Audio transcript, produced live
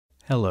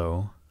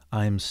Hello,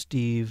 I'm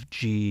Steve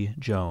G.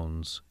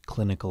 Jones,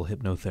 clinical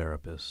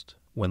hypnotherapist.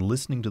 When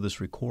listening to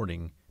this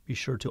recording, be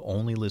sure to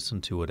only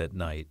listen to it at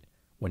night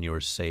when you are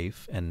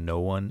safe and no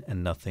one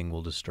and nothing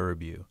will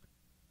disturb you.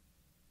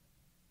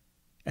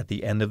 At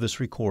the end of this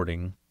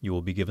recording, you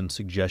will be given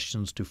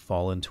suggestions to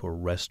fall into a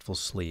restful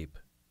sleep.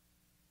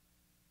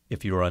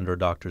 If you are under a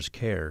doctor's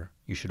care,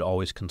 you should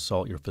always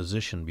consult your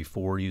physician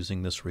before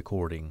using this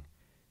recording.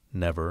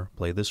 Never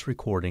play this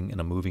recording in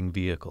a moving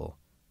vehicle.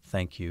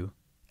 Thank you,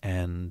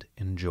 and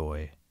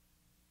enjoy.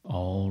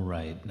 All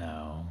right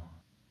now.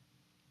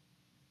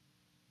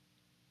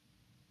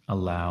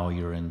 Allow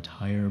your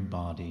entire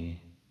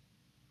body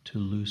to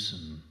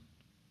loosen.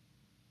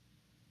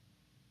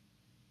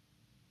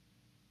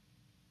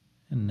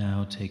 And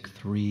now take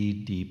 3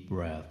 deep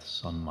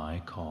breaths on my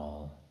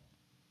call.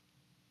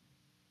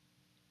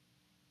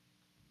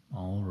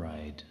 All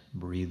right,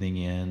 breathing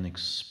in,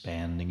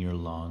 expanding your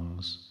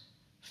lungs,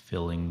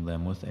 filling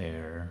them with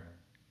air.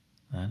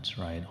 That's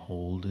right,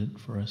 hold it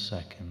for a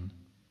second.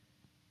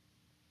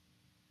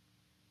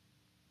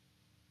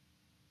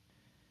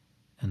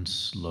 And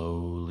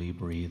slowly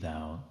breathe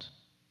out.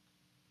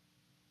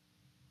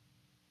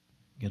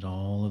 Get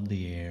all of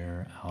the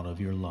air out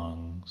of your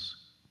lungs.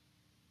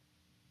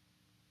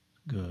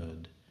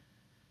 Good.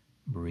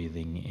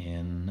 Breathing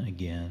in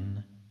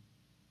again.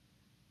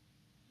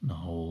 And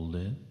hold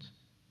it.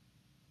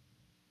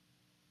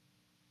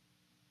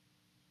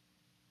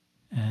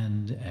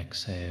 And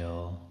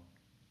exhale.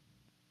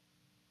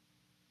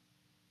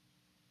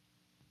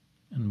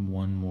 And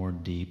one more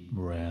deep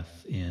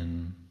breath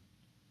in.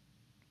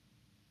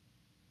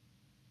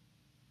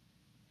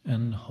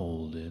 And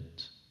hold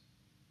it.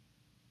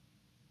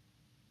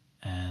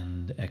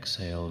 And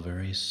exhale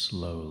very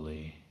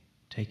slowly.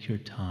 Take your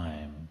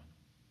time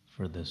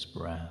for this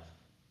breath.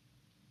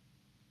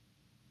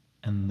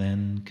 And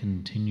then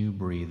continue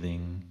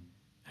breathing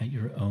at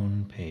your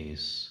own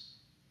pace,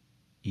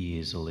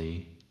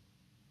 easily,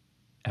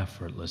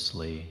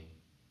 effortlessly,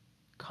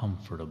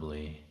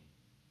 comfortably.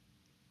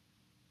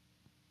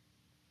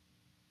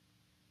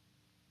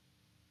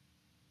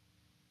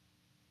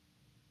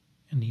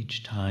 And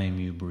each time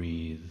you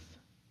breathe,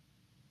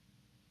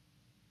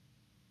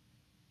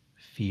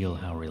 feel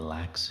how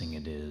relaxing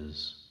it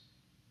is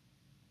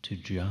to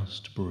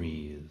just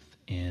breathe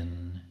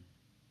in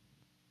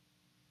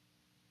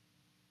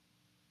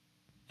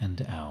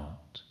and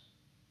out.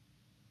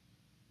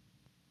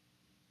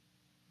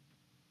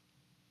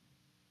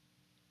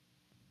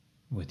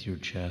 With your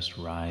chest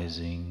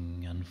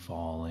rising and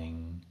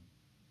falling,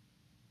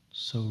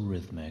 so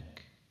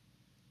rhythmic,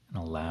 and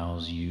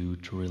allows you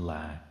to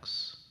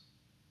relax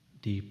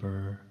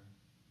deeper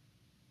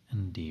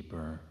and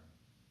deeper.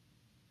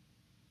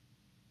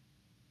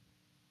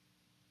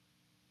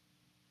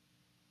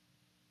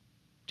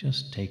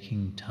 Just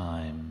taking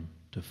time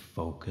to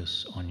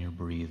focus on your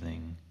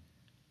breathing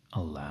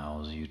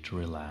allows you to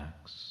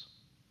relax.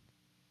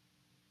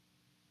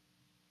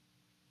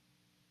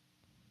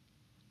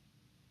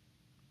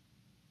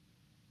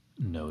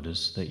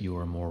 Notice that you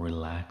are more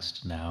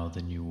relaxed now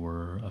than you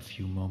were a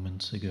few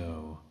moments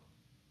ago,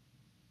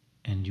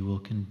 and you will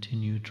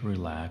continue to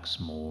relax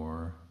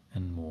more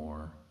and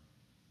more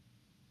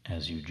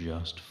as you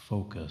just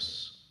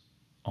focus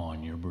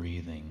on your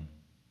breathing.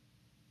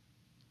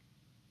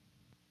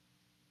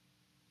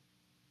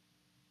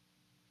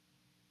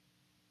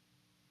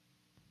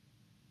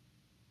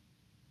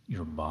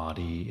 Your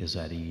body is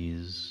at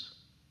ease,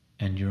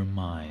 and your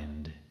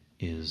mind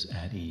is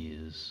at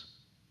ease.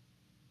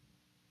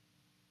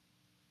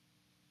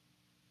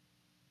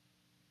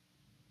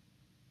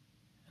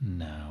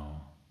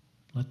 Now,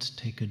 let's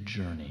take a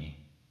journey.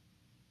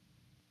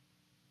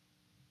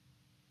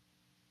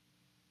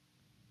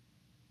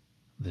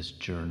 This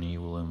journey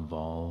will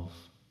involve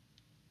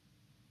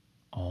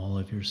all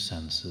of your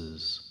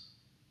senses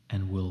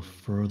and will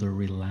further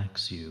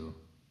relax you.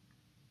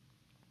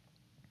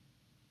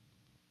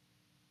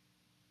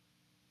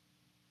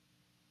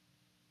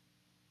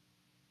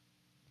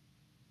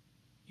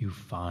 You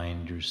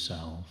find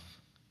yourself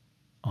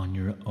on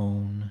your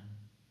own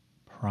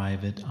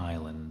private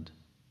island.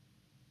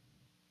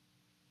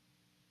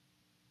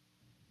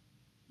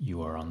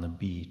 You are on the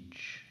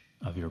beach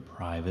of your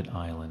private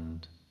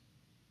island.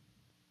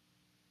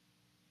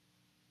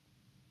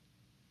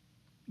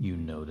 You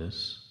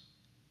notice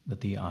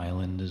that the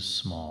island is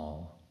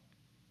small.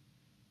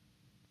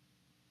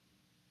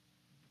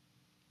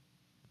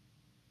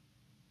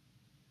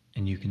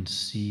 And you can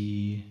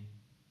see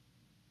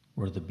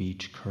where the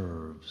beach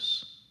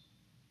curves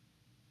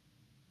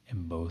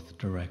in both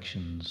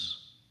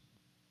directions.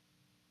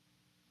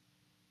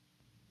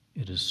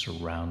 It is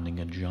surrounding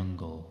a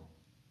jungle.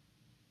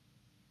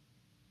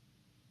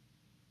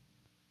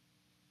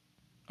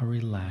 A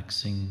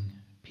relaxing,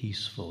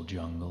 peaceful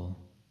jungle.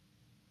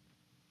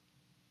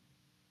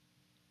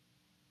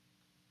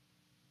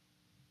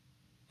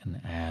 And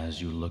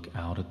as you look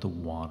out at the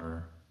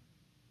water,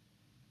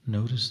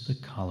 notice the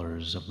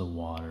colors of the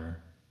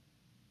water.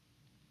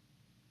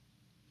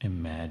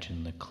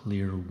 Imagine the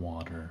clear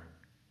water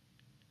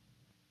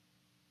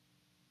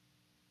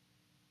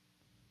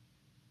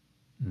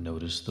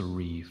Notice the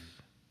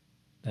reef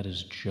that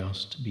is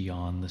just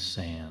beyond the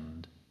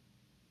sand,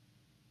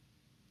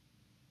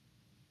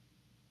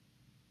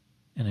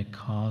 and it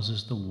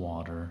causes the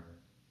water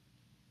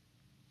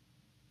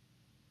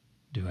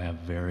to have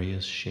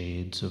various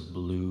shades of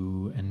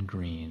blue and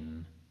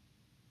green.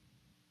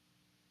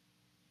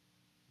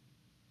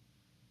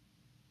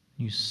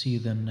 You see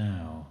them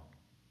now: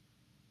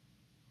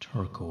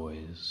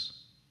 turquoise,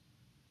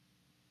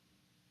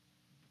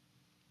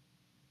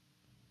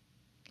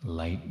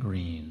 light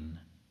green,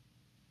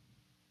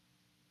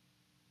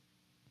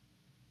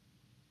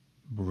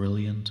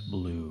 brilliant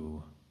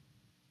blue,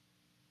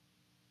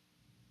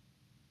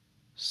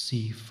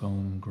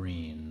 seafoam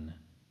green,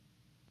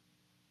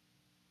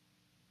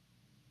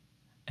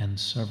 and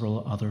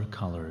several other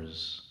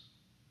colors.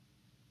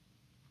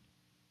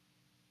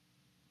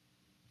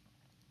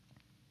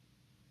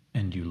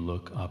 And you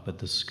look up at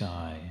the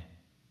sky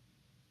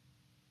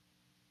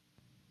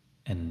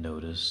and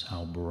notice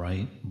how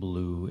bright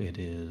blue it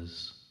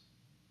is.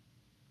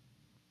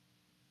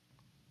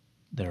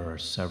 There are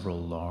several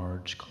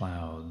large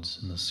clouds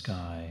in the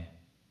sky.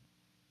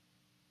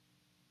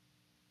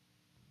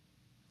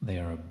 They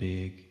are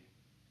big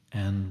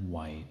and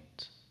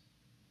white.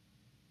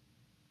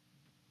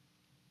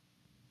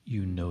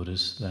 You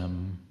notice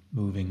them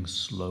moving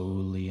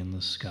slowly in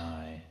the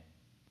sky,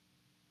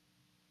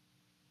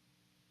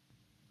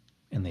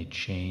 and they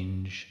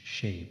change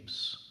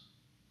shapes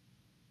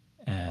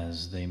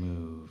as they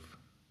move.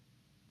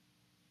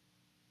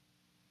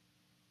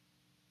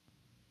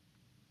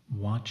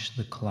 Watch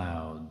the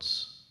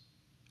clouds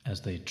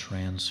as they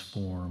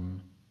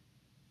transform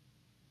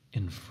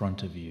in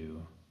front of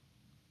you.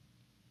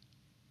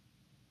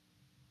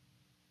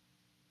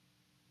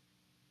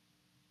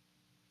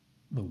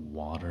 The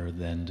water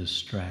then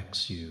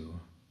distracts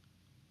you.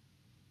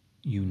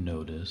 You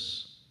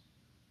notice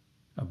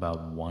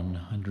about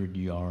 100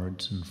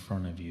 yards in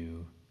front of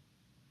you,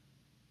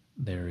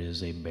 there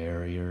is a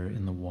barrier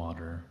in the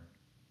water.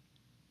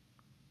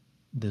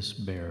 This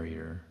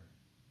barrier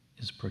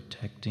is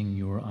protecting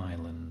your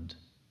island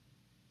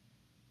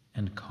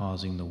and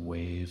causing the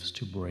waves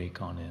to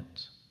break on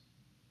it.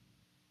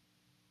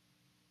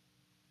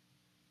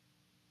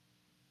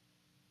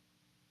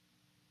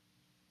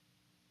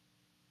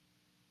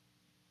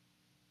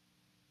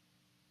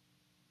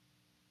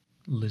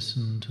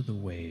 Listen to the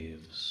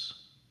waves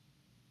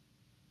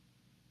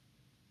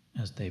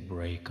as they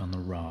break on the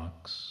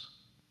rocks.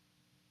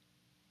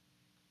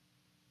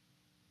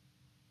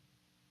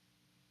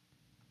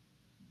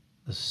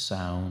 The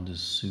sound is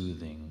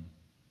soothing,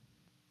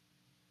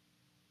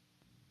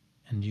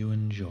 and you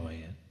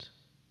enjoy it.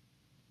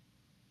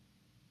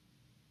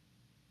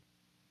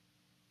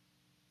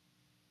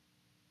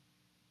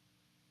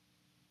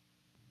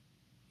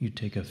 You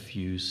take a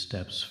few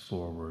steps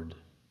forward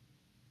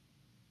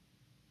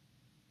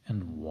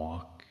and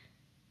walk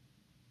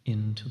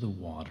into the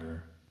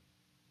water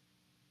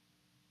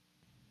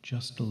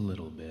just a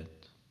little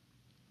bit.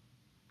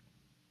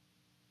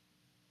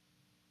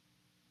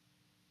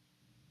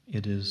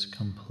 It is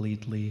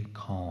completely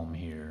calm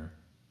here.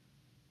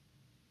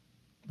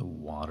 The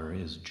water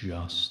is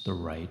just the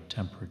right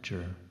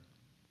temperature.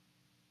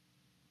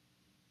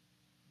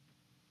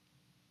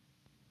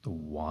 The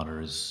water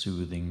is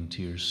soothing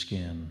to your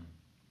skin.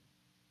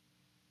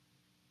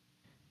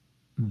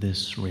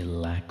 This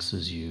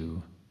relaxes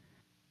you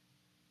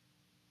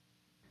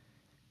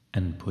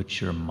and puts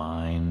your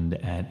mind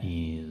at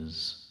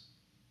ease.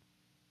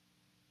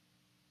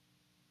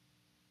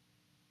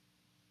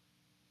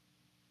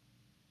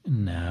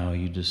 Now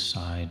you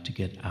decide to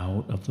get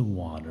out of the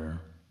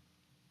water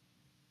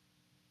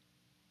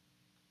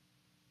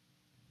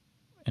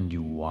and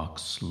you walk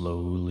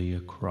slowly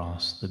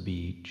across the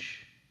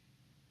beach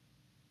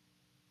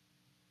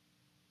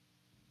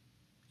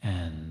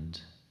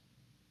and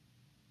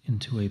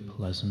into a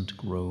pleasant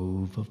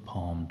grove of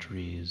palm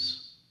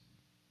trees,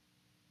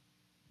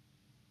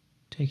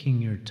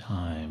 taking your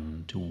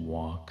time to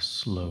walk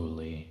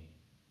slowly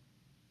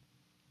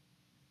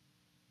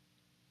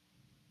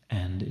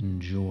and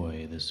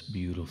enjoy this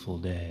beautiful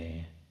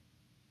day.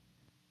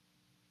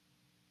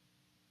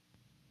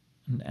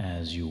 And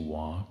as you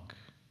walk,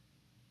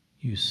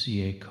 you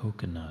see a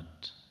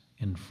coconut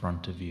in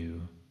front of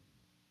you,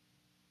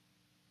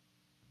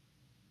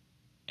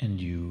 and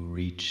you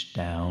reach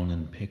down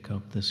and pick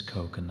up this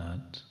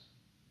coconut.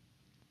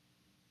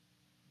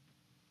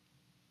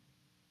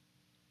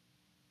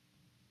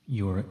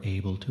 You are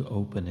able to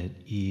open it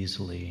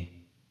easily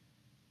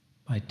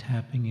by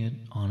tapping it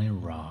on a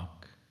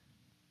rock.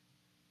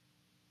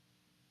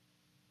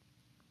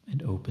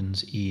 It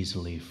opens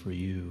easily for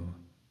you.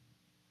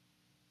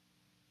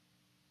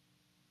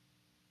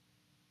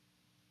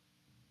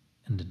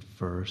 And at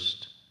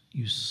first,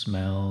 you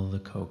smell the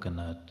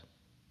coconut.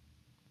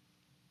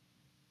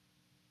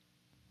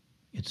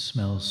 It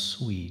smells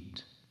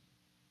sweet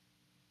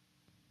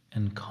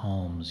and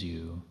calms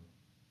you.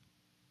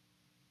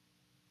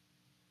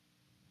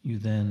 You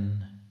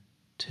then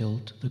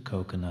tilt the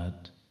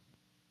coconut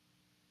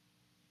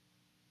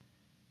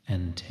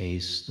and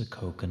taste the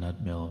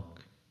coconut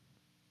milk.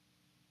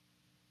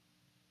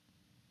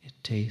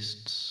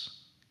 tastes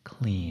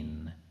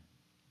clean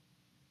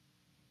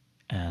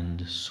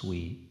and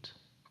sweet.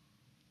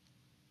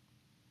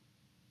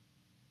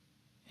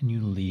 And you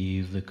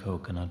leave the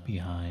coconut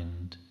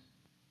behind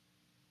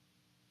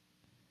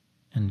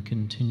and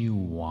continue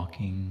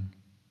walking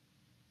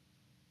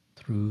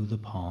through the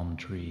palm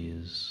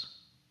trees.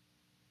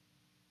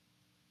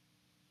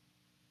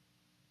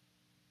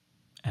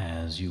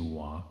 As you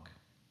walk,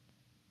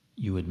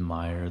 you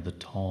admire the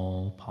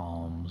tall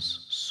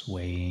palms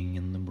swaying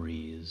in the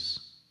breeze.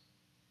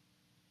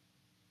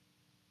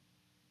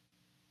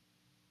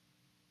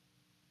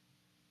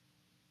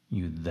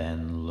 You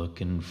then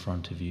look in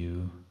front of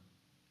you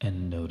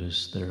and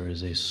notice there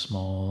is a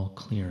small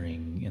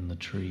clearing in the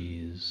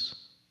trees.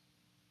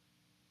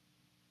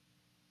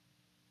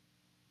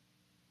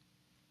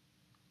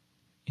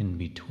 In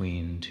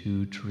between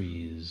two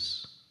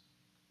trees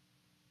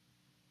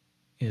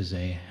is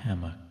a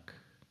hammock,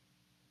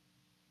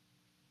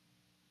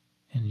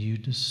 and you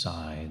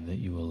decide that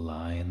you will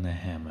lie in the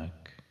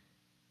hammock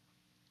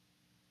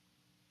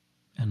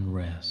and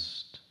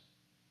rest.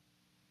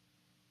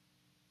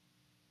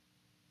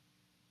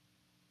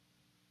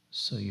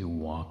 So you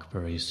walk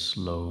very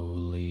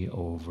slowly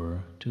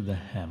over to the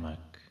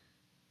hammock,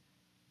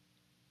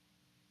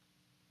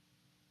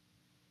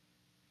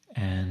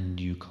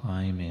 and you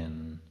climb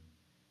in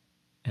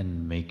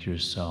and make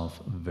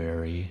yourself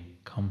very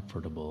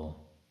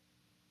comfortable.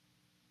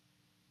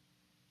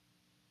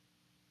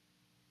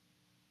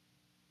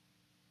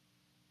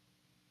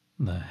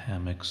 The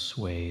hammock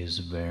sways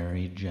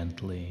very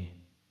gently,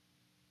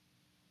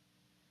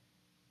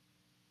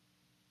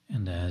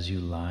 and as you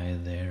lie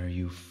there,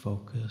 you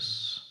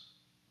focus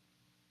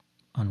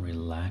on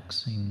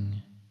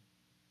relaxing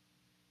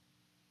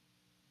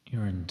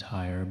your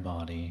entire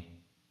body.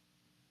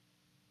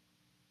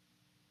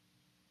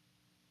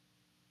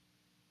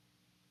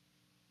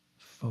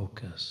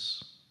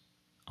 Focus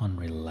on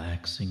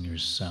relaxing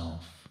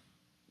yourself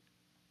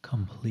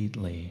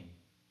completely,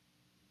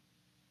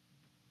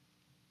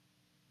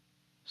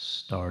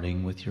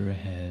 starting with your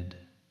head.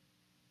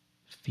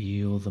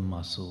 Feel the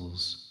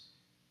muscles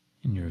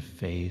in your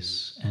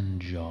face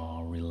and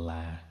jaw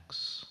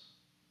relax.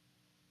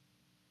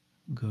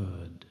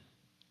 Good.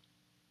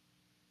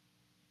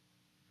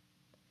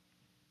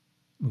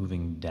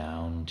 Moving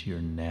down to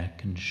your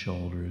neck and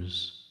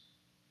shoulders,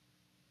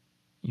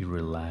 you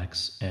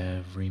relax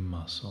every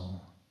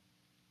muscle.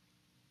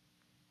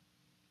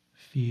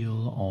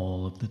 Feel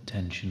all of the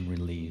tension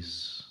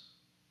release.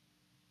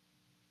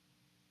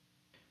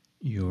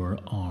 Your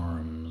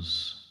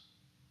arms,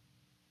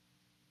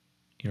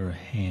 your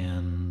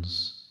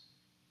hands,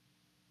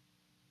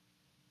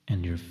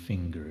 and your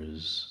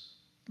fingers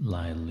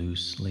lie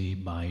loosely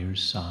by your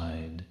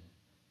side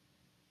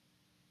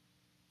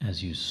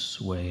as you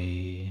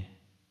sway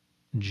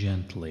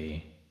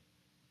gently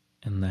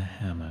in the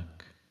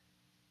hammock,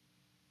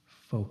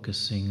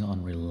 focusing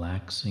on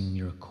relaxing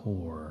your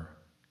core,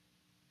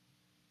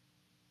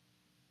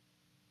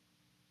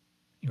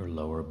 your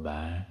lower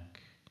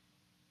back,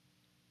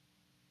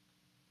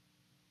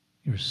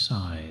 your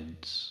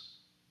sides,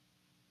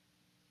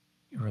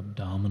 your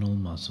abdominal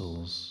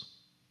muscles.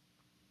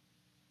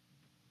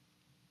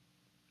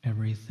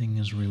 Everything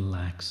is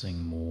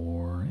relaxing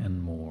more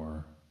and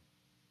more.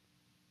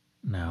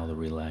 Now the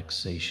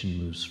relaxation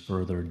moves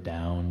further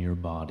down your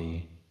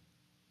body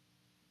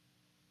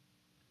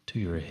to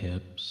your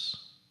hips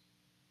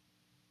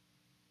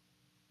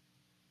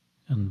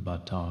and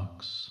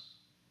buttocks.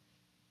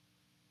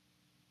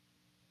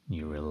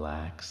 You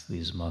relax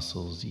these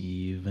muscles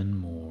even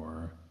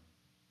more.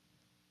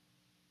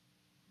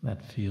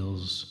 That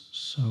feels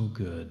so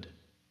good.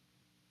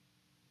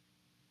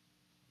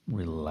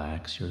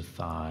 Relax your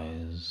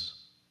thighs.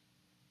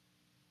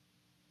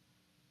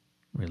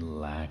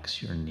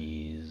 Relax your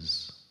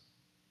knees.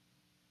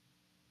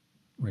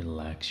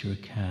 Relax your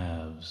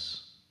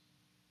calves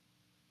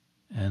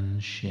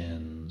and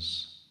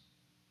shins.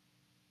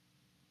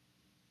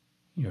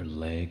 Your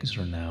legs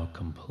are now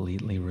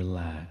completely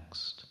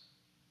relaxed.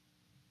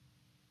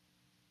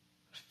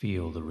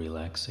 Feel the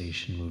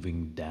relaxation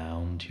moving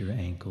down to your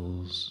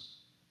ankles,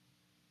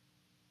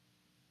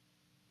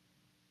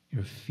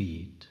 your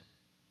feet,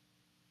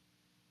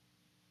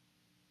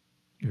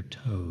 your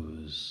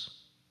toes.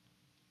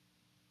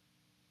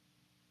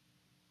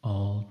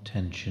 All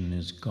tension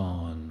is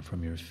gone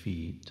from your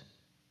feet.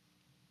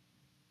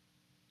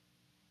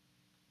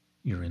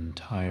 Your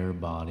entire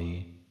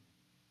body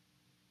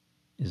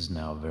is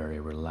now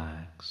very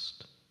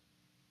relaxed.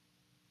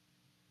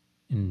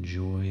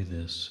 Enjoy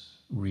this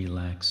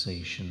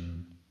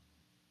relaxation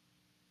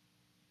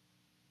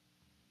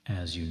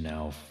as you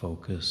now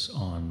focus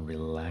on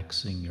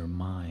relaxing your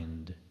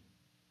mind.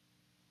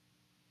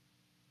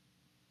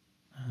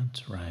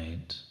 That's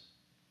right.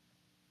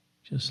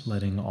 Just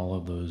letting all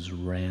of those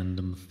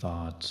random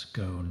thoughts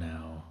go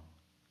now.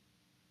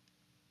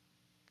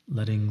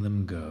 Letting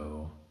them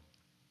go.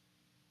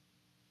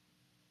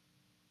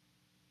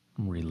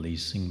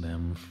 Releasing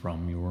them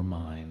from your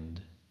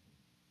mind.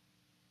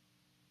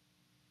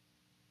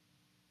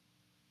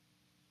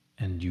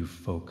 and you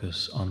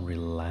focus on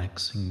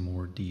relaxing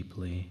more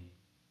deeply,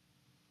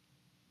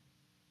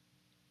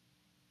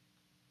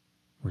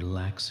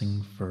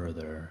 relaxing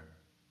further,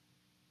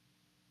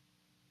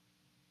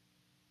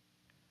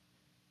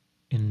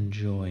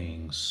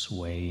 enjoying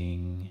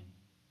swaying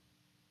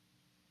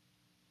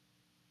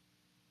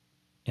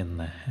in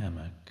the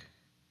hammock.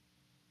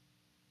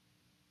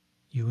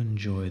 You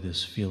enjoy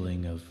this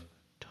feeling of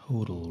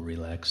total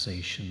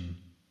relaxation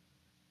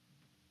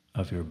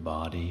of your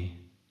body,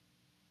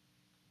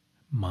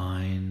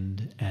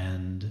 mind,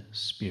 and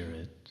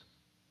spirit.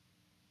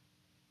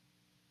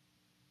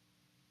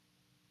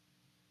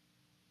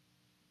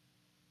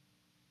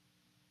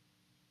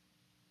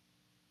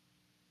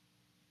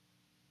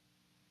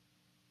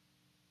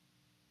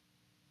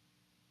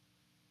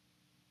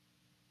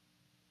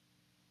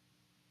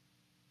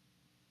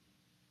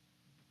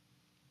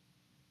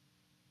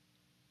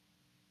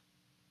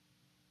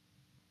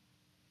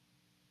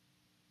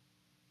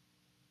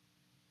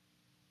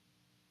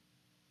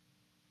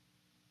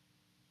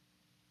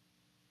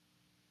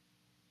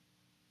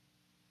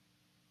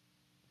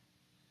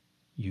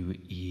 You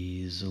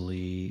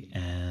easily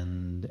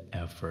and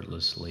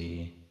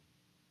effortlessly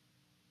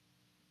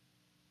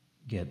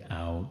get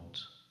out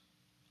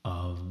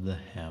of the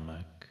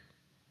hammock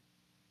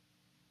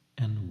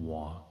and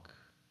walk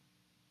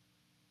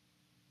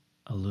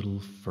a little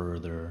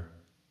further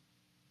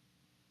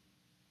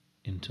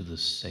into the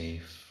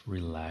safe,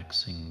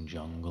 relaxing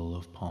jungle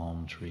of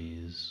palm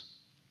trees,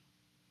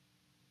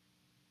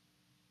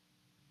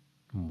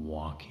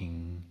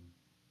 walking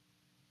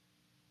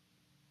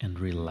and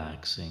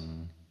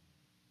relaxing,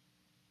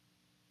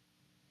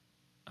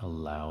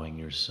 allowing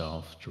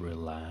yourself to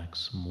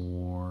relax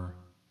more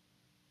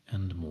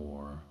and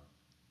more.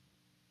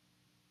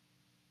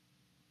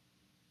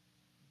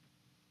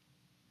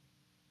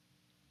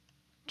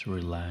 To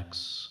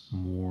relax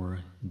more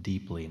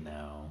deeply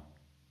now.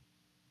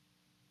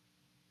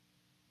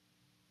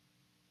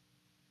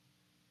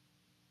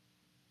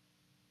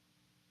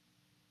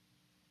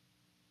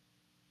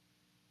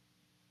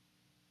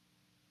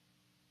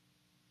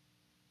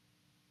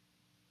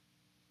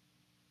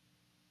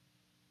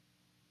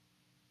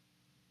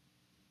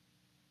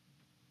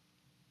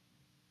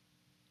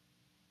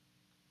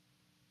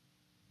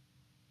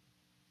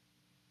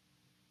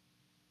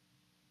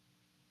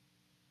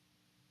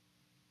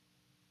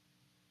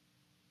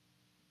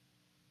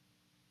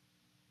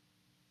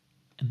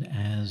 And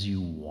as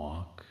you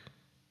walk,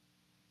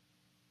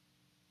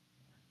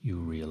 you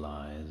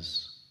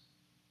realize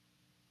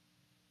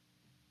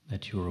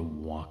that you are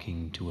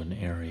walking to an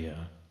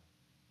area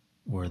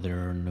where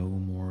there are no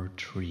more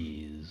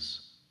trees,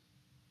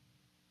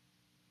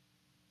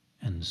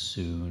 and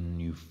soon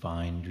you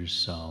find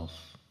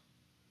yourself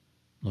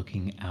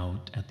looking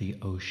out at the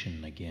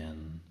ocean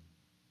again.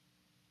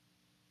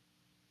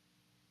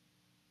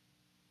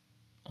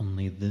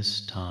 Only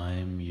this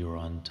time you're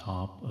on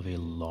top of a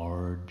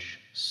large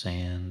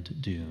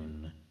sand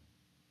dune.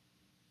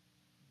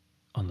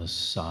 On the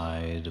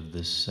side of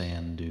this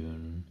sand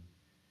dune,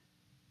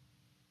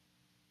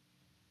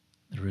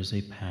 there is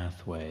a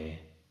pathway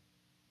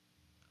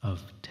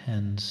of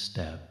 10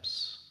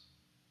 steps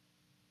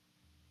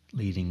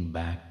leading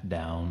back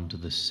down to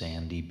the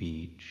sandy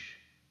beach.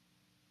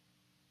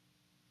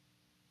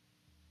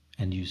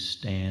 And you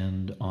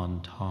stand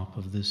on top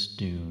of this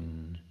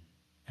dune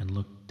and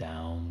look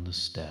down the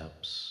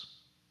steps.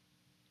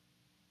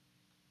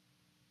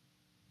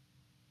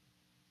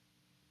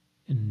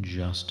 In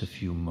just a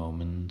few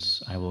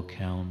moments, I will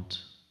count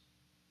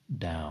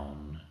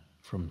down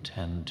from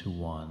 10 to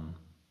 1.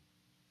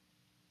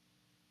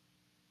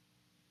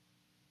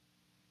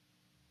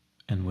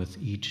 And with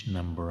each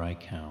number I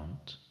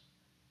count,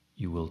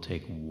 you will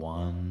take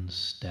one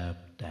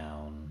step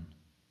down,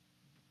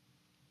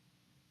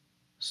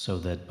 so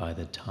that by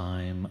the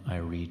time I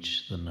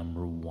reach the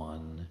number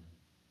 1,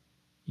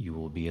 you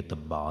will be at the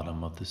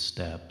bottom of the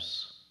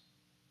steps,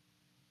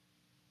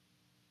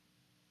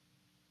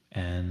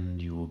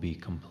 and you will be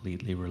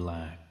completely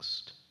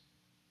relaxed,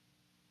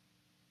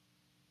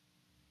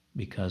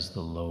 because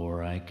the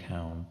lower I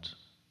count,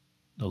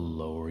 the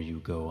lower you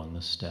go on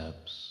the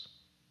steps.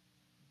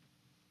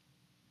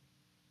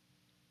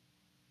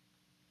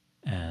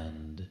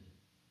 And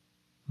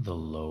the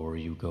lower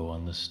you go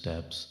on the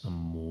steps, the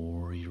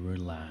more you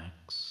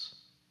relax.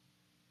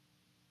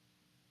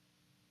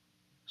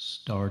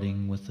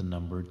 Starting with the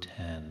number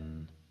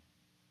 10,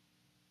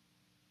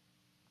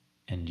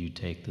 and you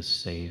take the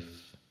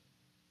safe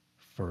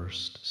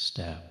first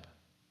step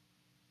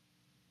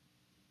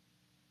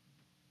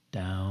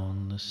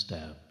down the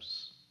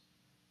steps,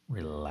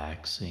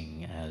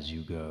 relaxing as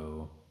you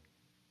go.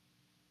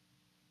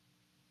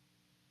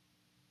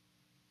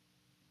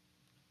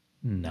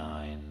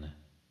 9,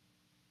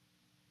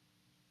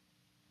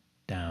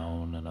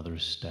 down another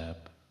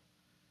step,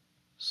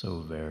 so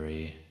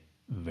very,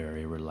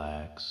 very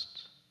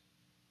relaxed.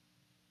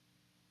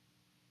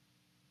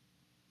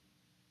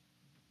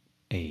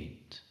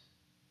 8,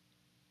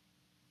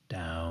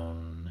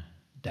 down,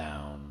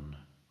 down,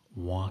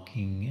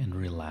 walking and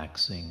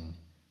relaxing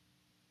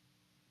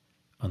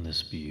on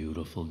this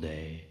beautiful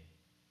day,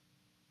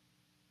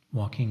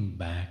 walking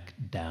back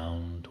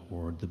down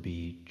toward the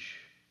beach,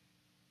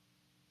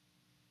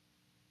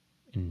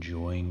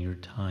 enjoying your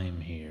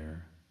time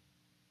here,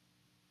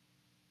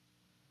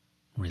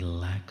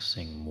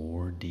 relaxing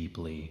more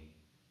deeply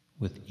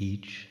with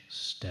each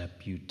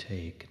step you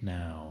take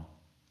now.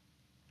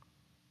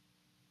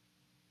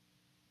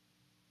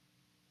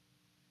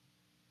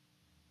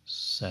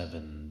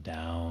 Seven,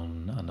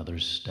 down another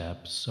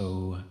step,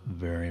 so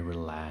very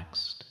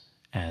relaxed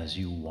as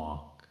you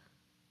walk.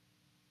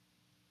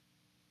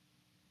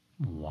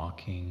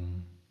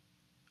 Walking,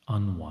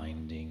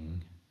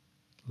 unwinding,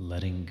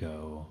 letting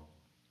go.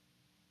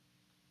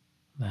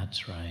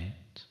 That's right.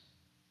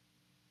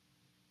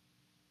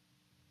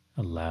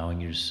 Allowing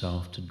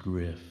yourself to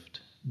drift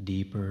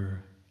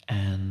deeper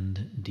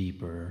and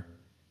deeper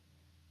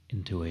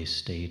into a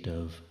state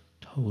of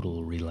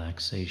total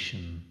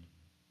relaxation.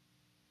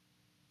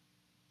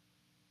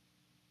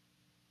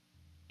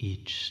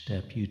 Each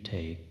step you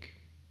take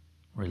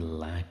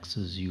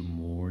relaxes you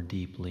more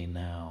deeply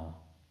now.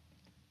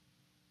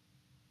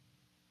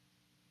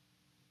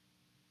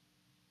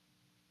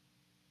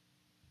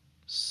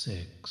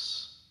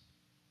 Six,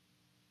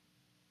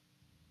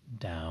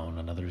 down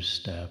another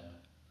step,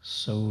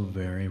 so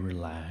very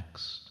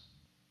relaxed,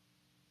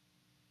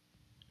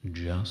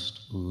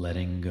 just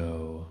letting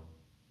go,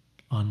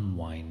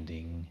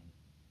 unwinding,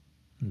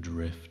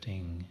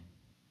 drifting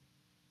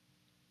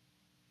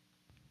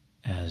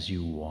as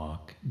you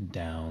walk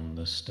down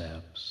the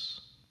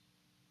steps.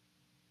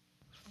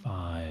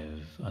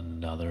 Five,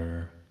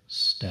 another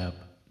step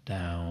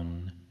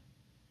down,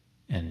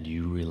 and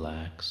you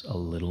relax a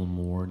little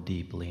more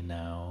deeply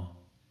now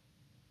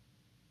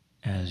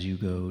as you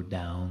go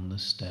down the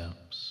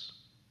steps,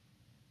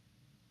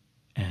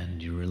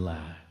 and you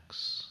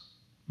relax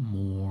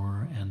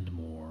more and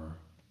more.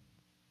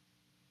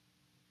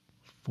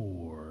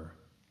 Four,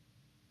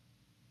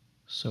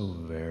 so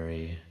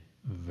very,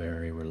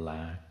 very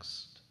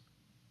relaxed,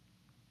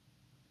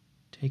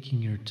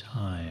 taking your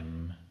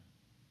time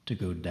to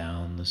go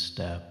down the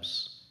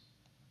steps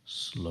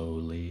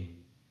slowly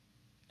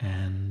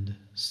and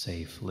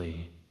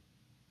safely.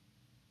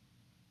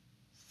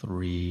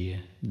 Three,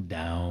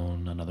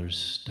 down another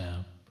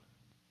step.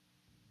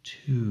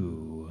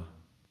 Two,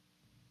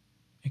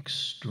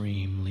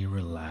 extremely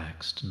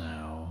relaxed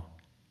now,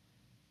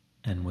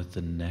 and with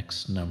the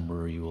next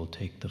number you will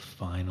take the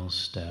final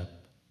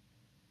step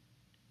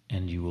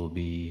and you will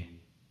be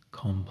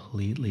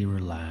completely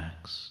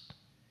relaxed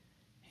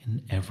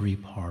in every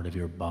part of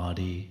your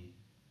body,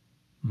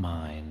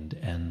 mind,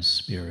 and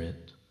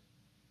spirit.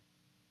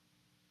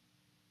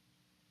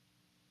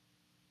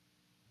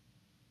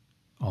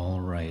 All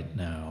right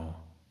now,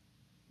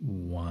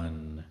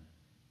 1.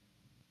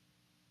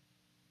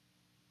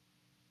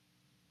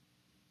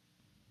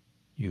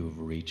 You've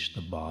reached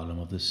the bottom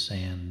of the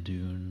sand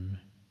dune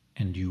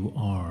and you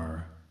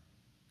are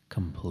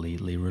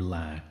completely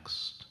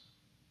relaxed.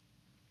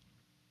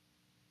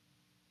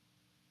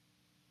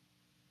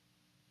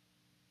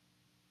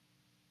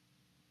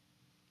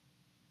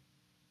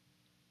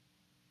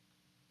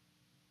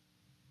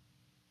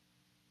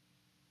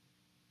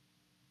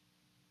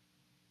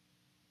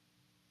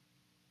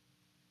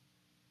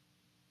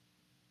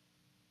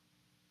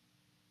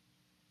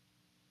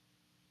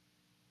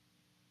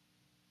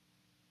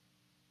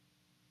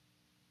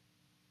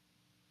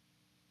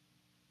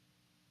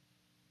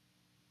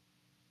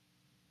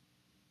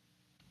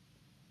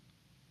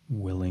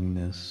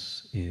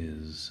 Willingness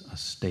is a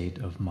state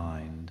of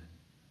mind,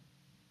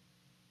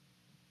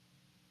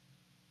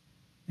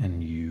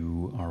 and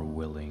you are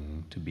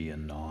willing to be a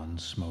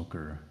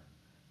non-smoker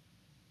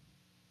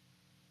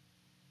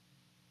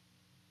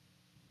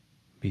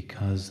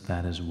because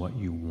that is what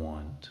you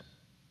want.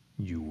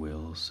 You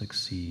will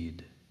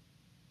succeed.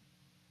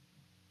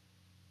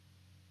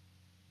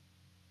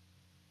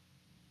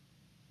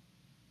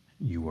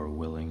 You are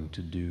willing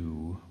to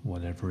do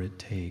whatever it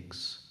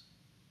takes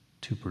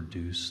to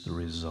produce the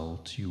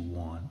results you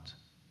want.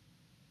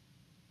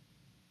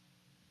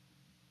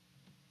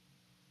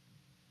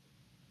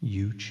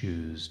 You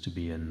choose to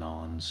be a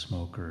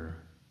non-smoker.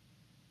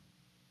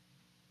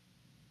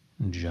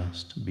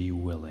 Just be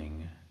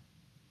willing.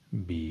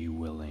 Be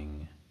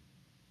willing.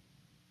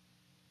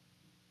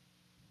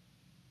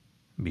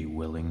 Be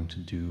willing to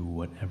do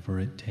whatever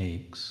it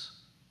takes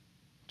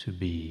to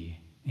be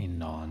a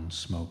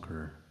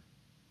non-smoker.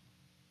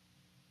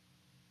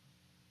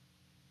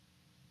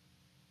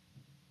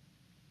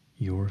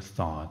 Your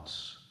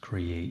thoughts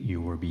create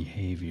your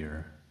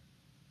behavior.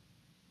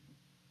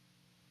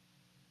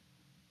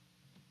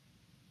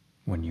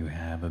 When you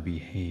have a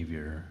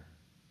behavior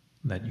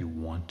that you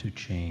want to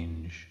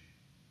change,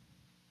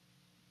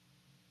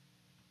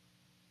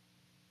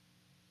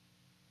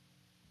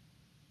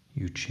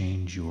 you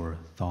change your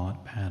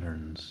thought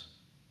patterns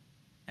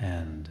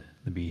and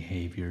the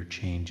behavior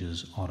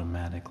changes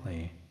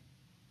automatically.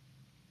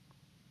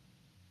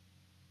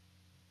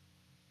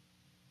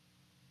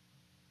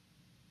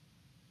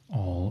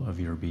 All of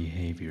your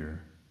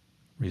behavior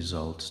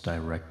results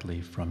directly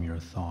from your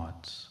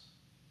thoughts.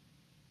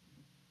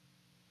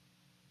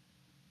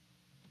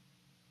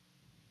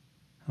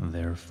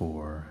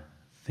 Therefore,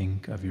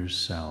 think of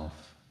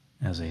yourself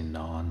as a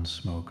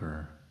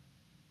non-smoker.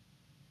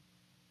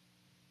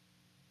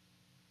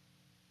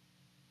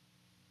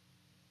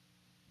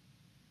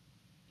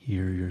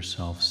 Hear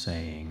yourself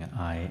saying,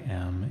 "I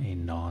am a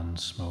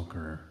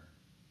non-smoker."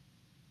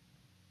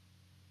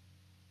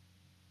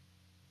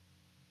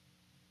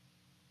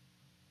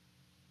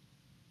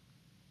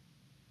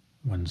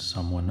 When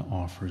someone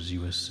offers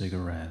you a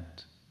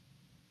cigarette,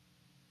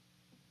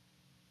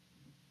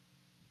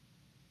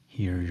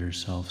 hear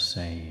yourself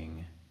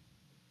saying,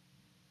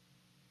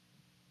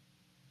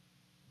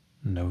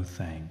 "No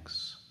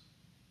thanks,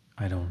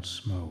 I don't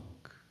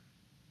smoke."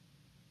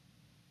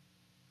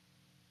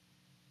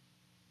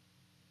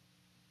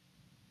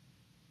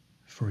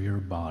 For your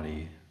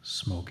body,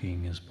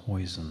 smoking is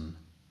poison.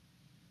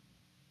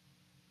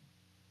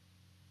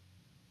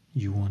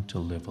 You want to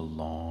live a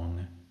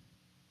long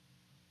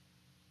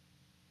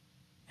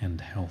and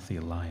healthy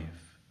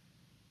life.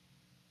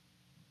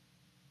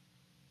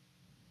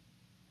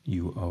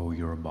 You owe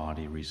your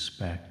body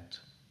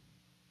respect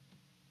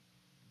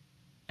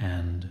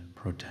and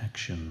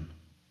protection.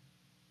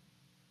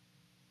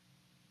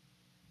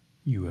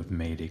 You have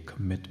made a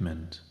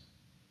commitment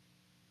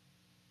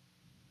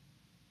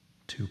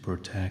to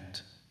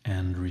protect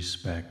and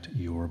respect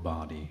your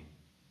body.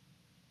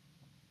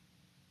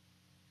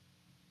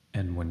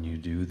 And when you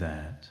do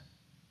that,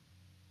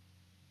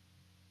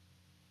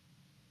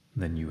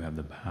 then you have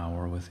the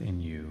power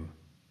within you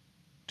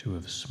to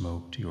have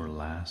smoked your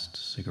last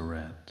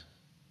cigarette.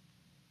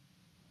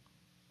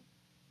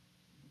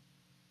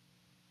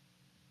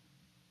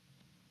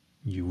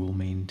 You will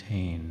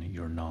maintain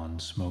your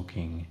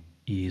non-smoking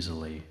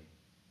easily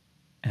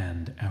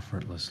and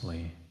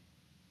effortlessly.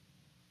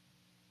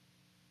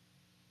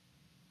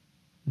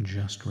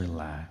 Just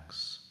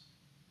relax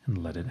and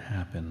let it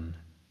happen.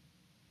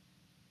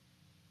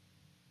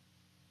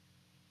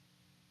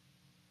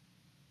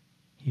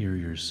 Hear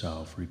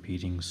yourself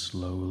repeating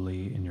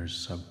slowly in your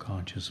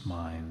subconscious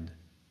mind,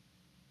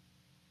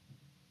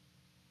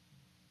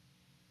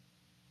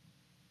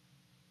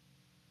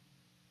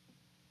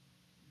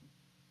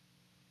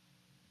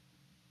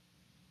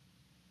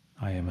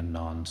 "I am a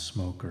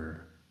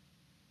non-smoker,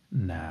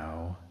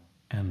 now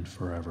and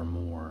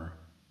forevermore.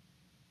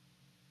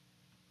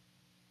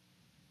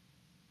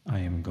 I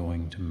am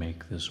going to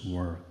make this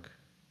work.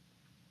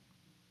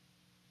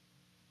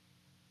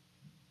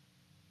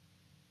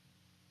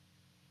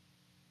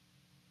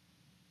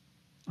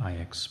 I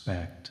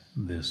expect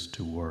this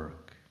to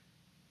work."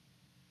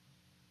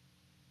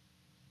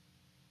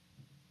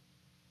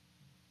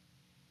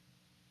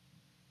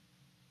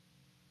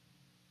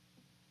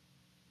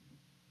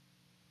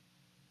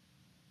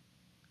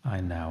 I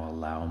now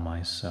allow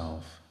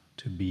myself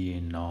to be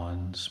a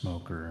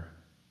non-smoker.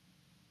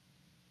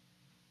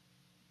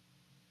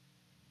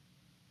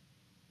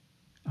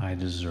 I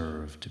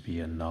deserve to be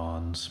a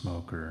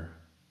non-smoker.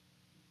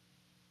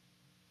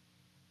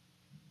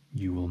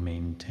 You will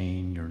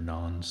maintain your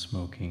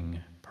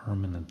non-smoking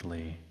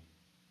permanently.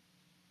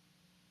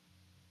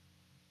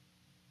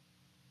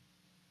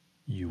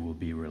 You will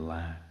be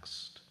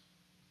relaxed.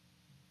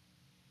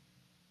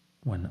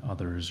 When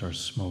others are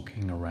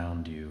smoking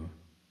around you,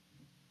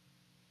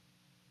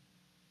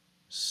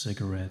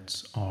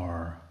 cigarettes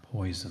are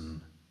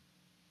poison.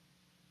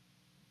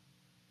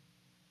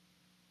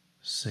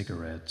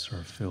 Cigarettes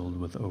are filled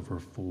with over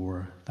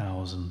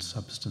 4,000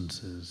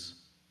 substances.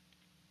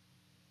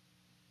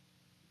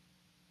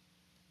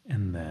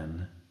 And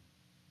then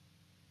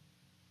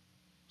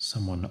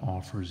someone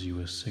offers you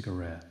a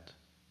cigarette.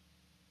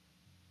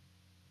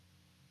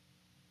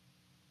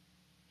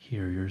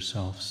 Hear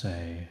yourself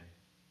say,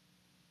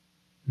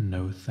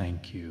 "No,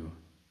 thank you.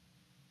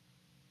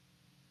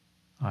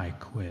 I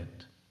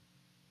quit."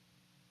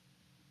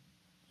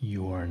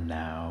 You are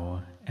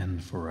now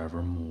and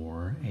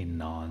forevermore a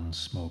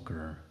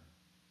non-smoker.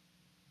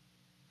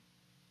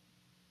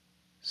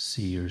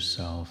 See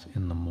yourself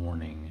in the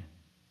morning,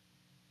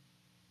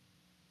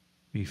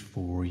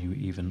 before you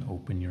even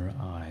open your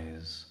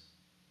eyes.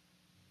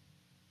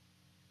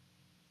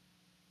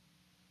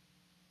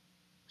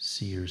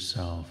 See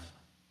yourself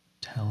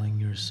telling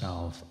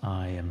yourself,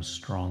 "I am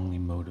strongly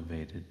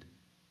motivated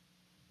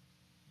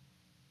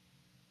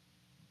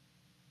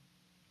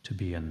to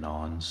be a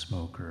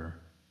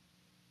non-smoker,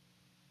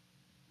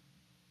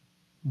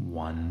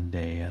 one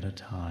day at a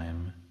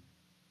time,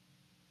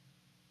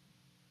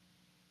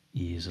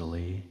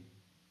 easily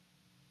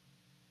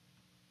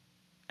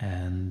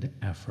and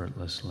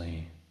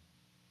effortlessly."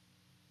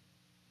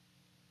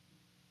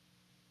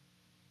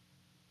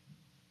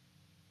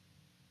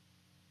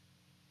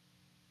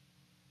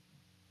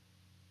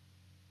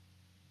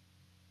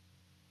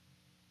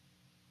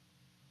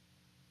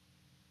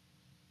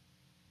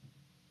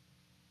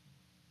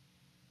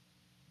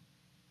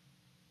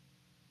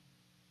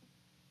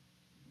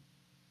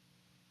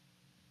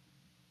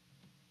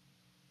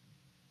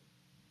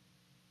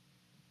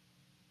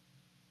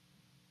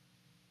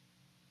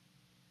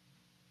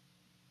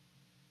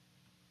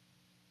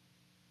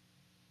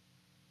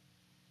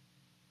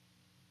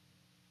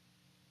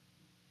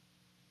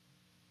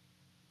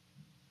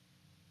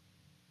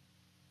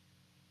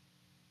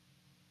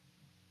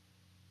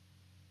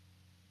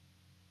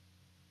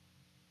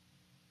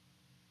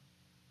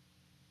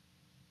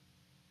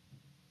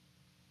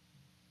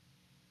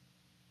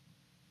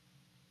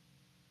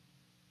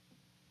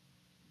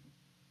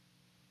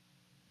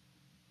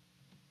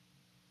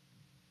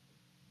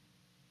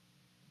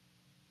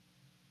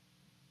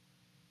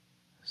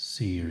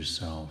 See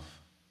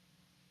yourself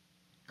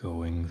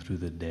going through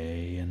the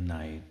day and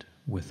night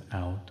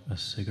without a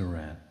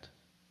cigarette.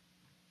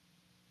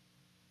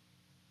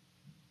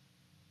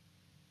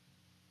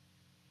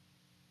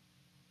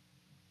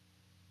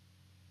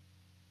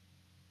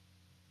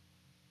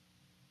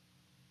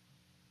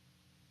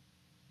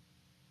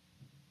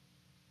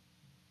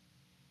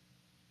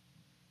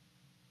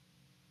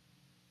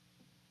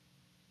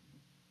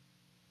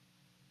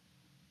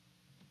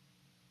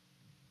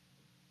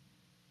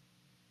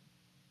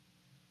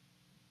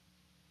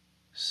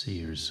 See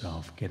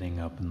yourself getting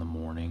up in the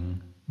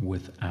morning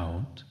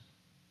without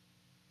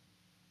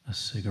a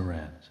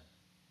cigarette.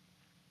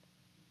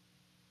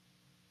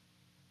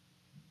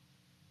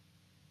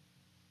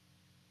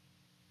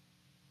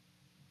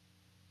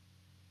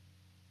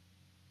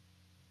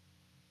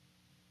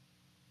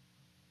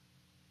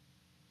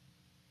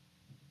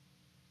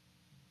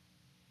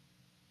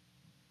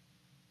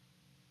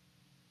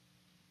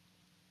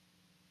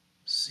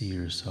 See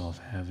yourself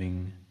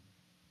having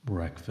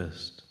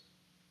breakfast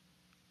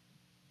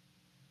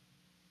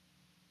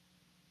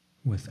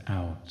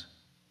without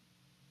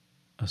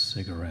a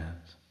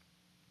cigarette.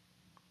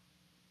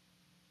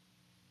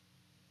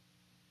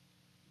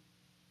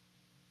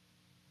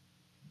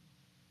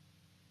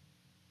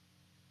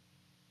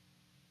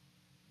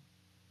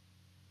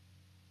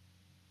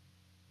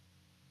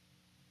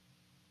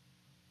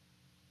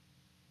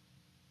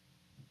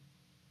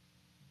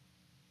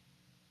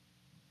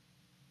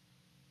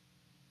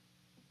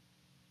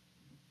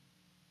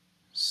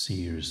 See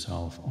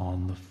yourself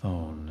on the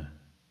phone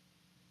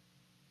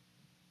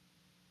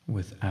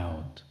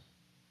without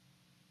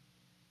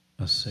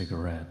a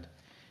cigarette.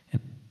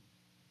 And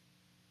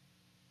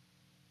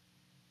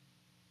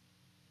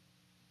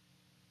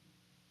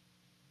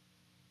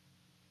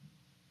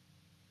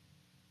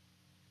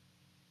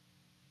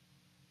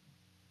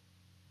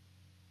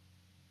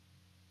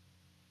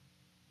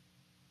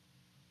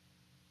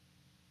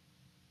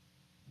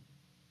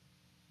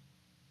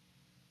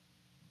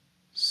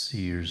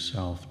see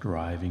yourself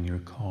driving your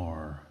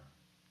car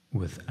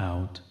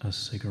without a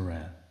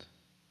cigarette.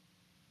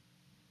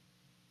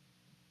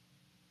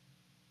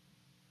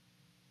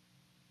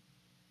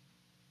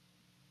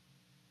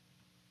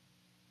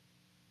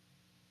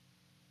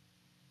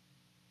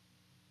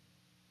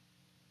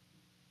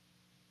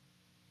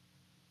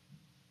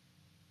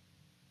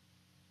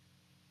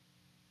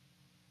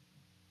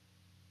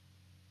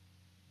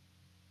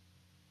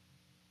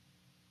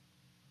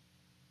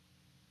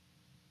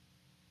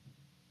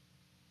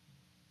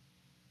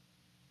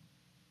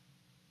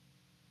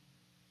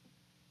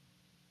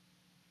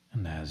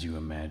 And as you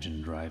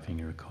imagine driving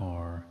your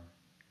car,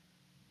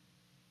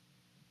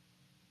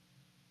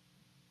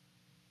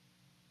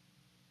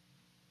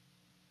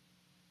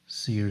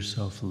 see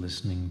yourself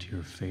listening to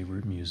your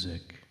favorite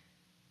music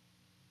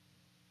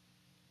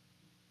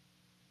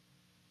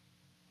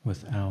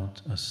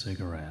without a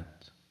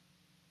cigarette.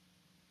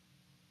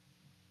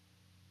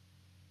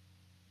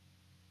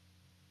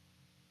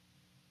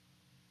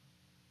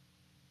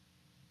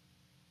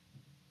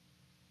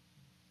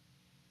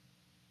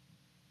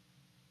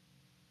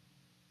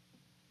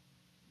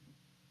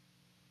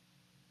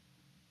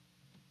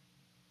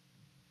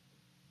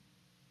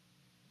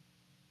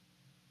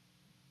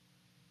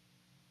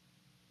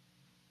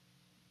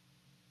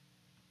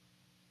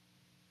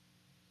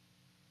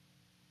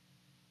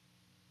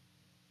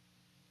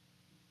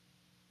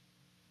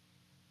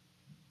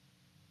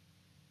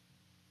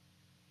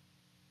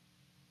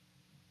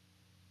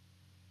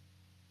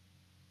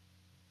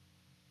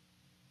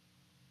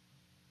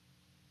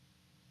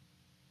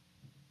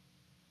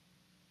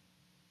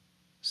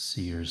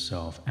 See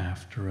yourself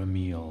after a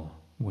meal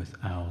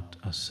without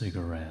a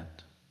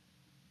cigarette,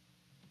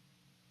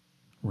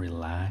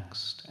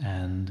 relaxed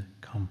and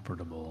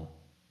comfortable.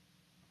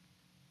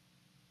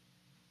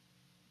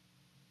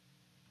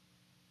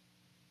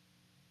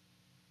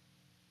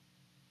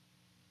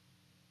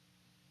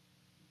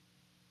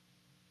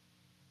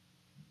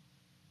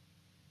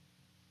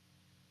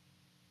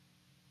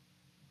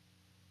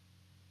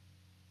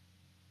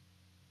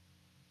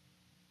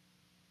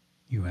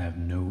 You have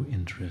no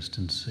interest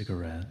in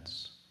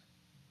cigarettes.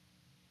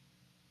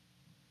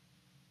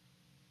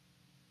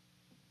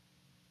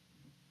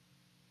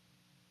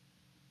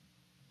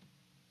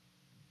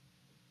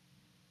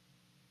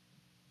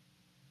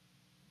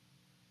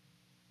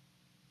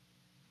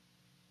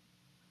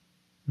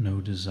 No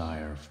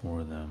desire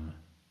for them.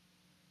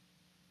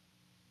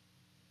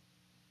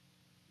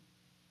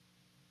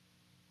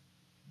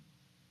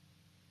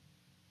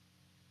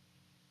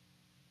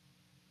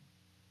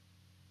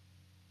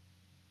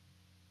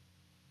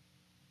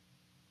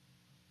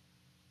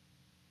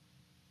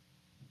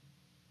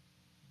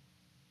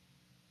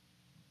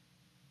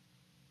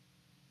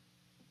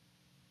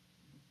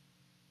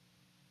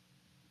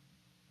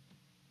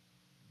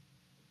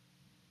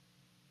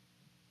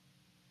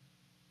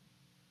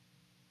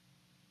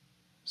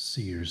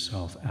 See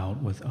yourself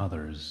out with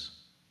others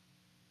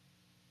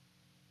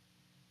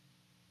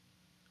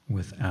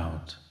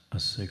without a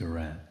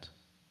cigarette.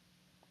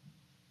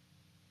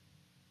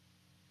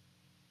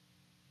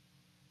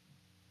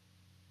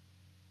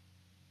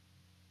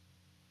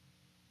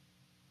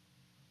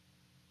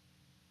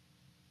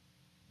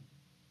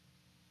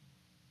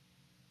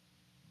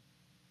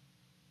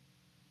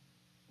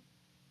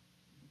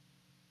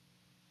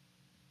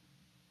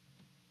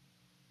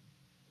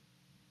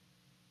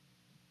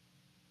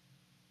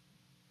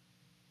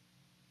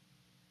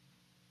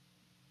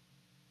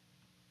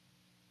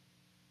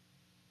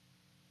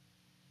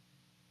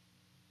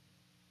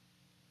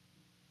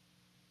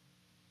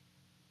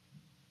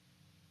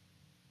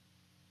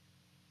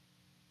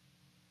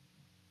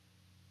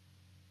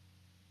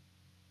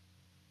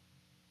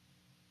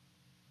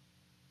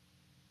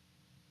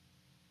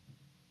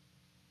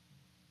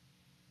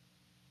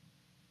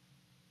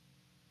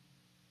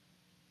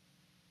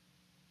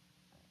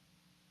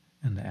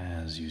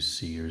 as you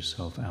see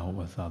yourself out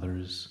with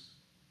others,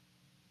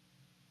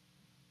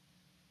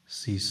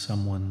 see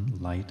someone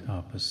light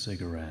up a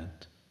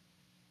cigarette,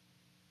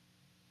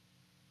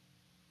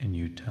 and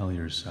you tell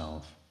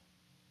yourself,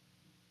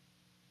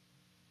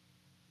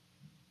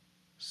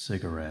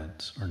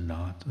 cigarettes are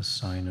not a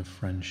sign of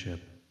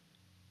friendship.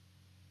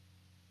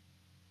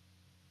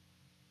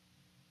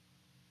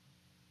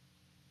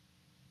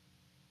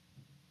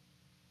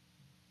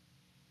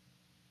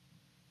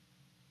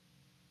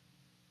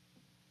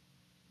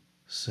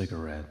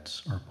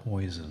 Cigarettes are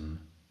poison.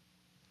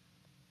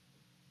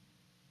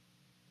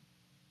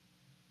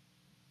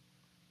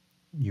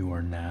 You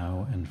are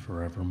now and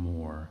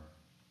forevermore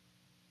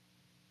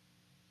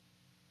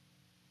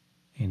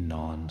a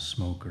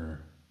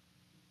non-smoker.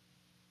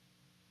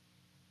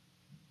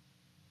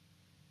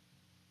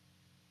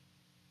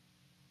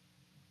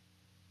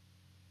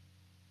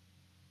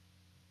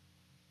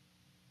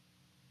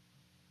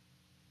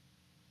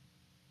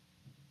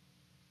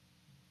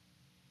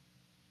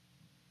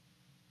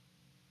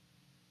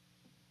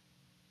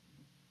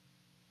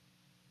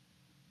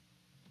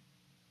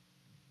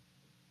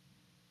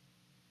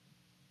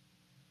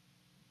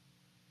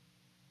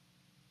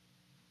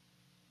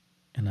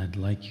 And I'd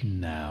like you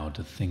now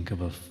to think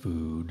of a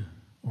food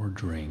or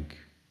drink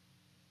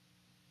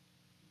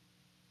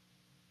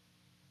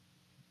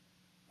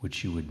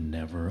which you would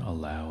never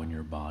allow in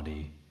your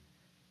body.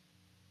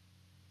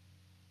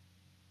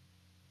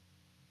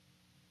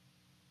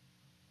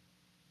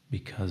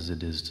 Because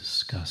it is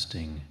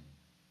disgusting.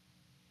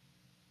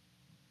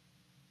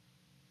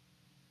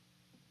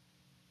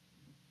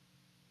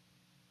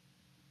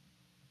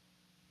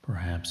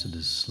 Perhaps it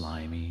is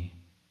slimy.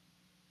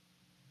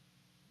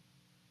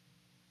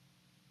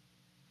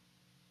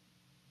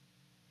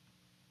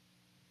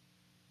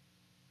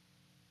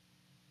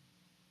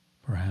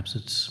 Perhaps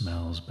it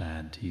smells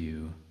bad to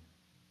you.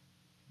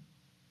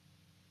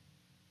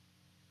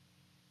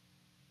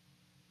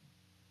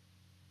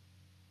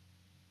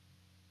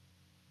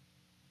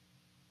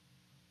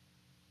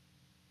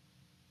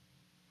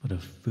 But a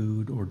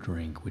food or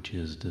drink which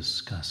is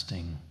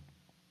disgusting.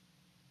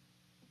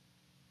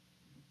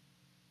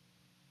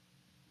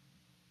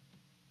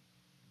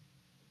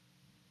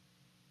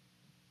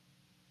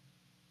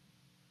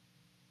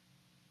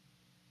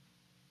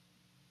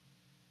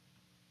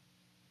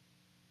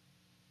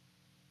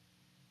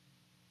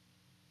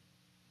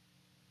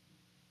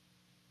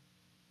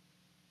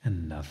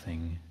 And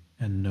nothing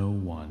and no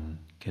one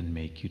can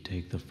make you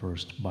take the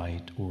first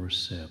bite or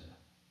sip.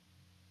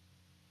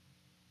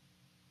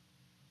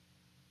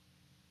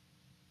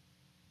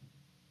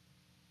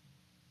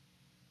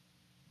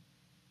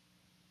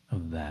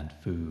 Of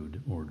that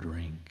food or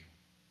drink.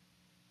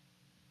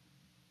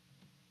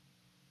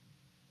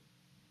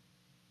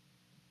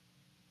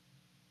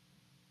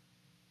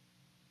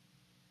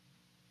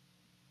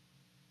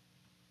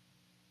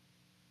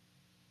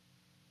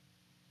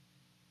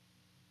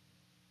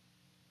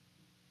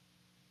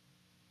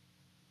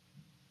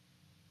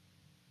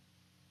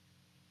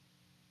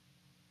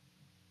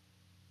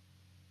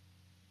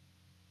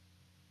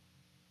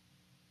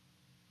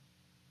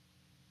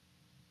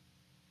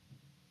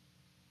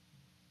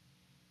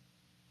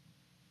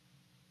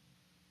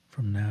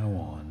 From now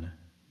on,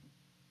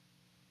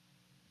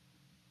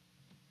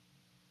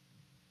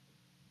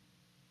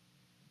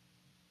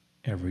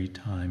 every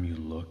time you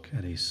look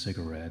at a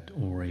cigarette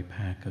or a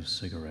pack of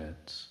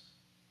cigarettes,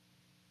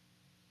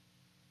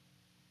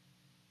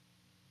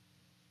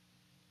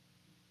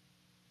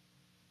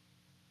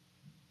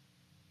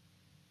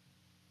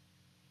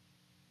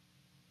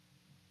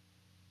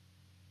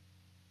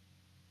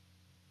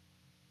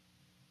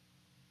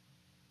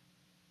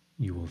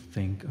 you will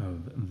think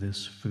of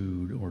this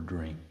food or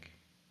drink.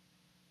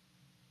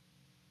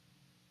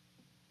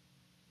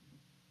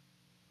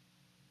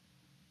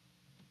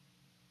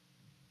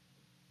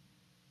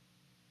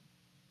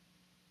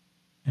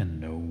 And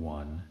no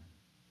one.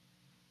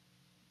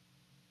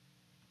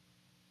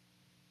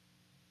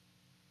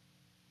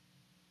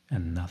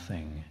 And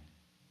nothing.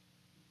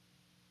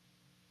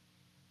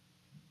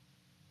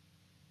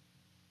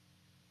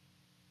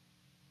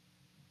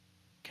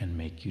 Can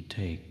make you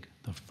take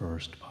the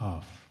first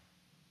puff.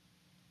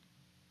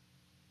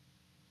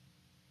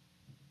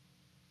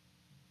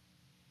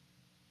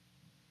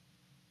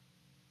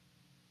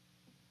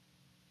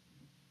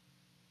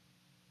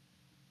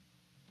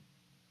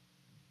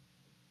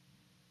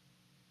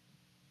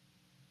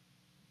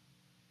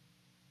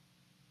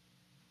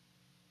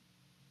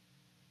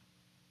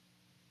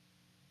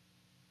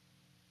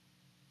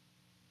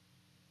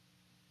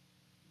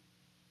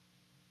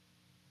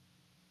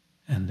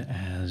 And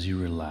as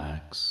you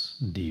relax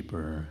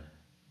deeper,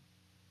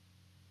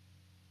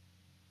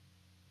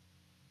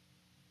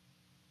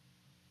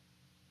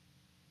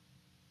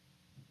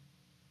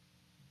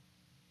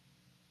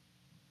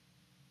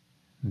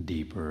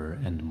 deeper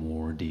and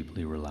more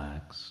deeply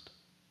relaxed,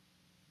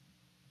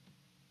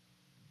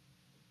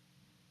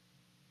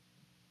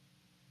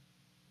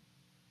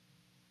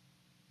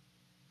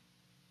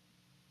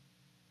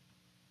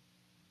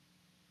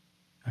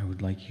 I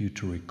would like you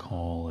to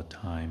recall a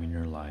time in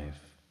your life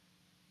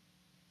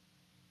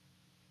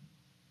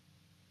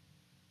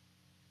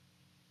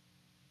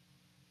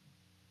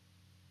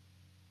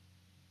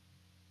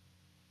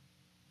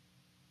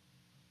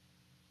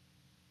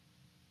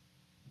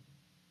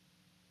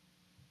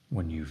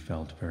when you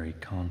felt very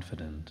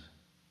confident,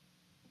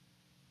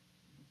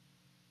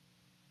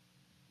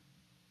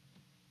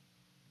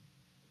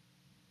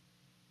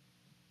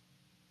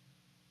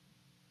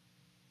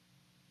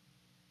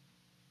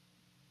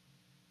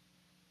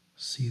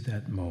 see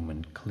that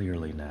moment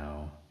clearly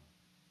now.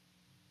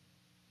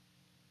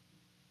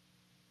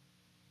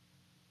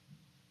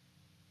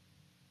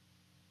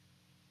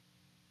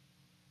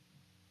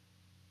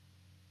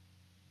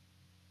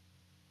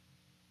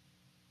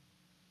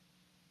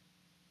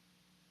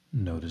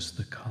 Notice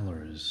the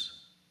colors.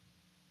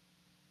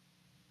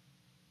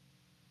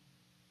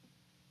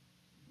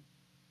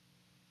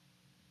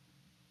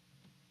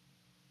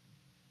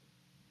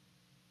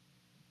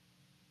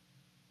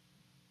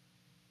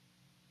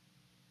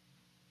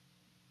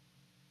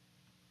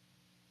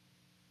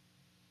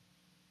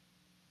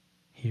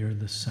 Hear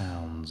the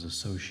sounds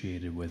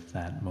associated with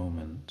that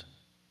moment.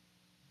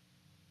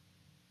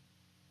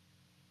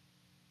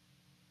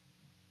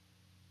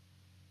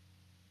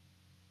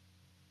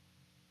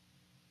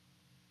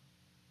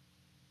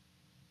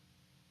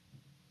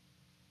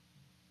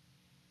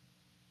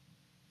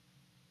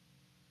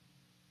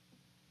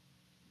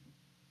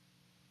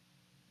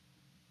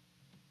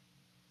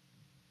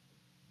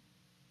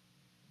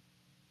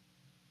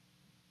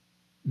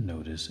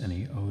 Notice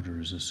any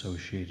odors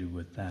associated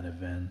with that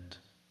event.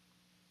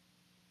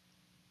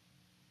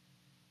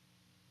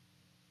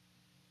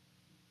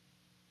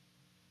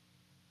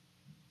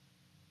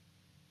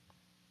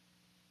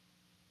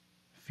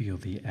 Feel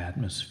the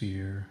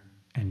atmosphere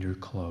and your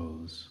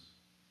clothes.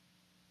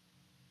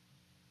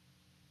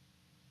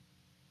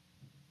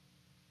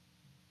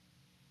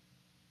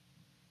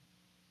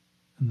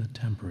 And the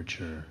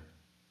temperature.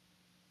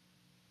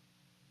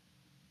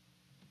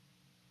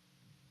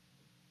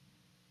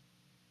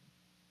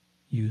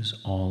 Use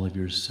all of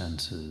your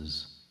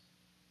senses.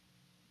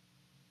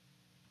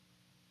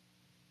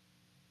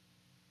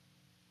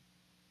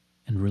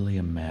 And really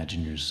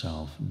imagine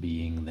yourself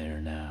being there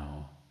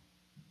now.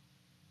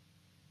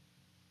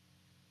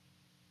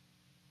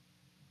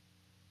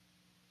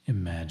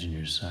 Imagine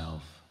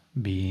yourself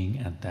being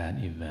at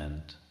that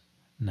event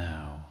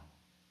now.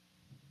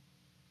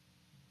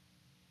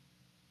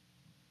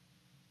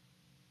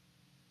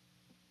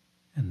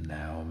 And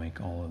now make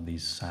all of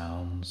these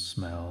sounds,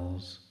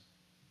 smells,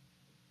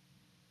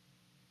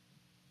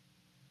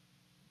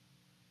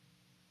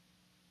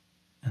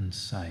 and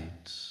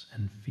sights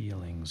and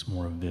feelings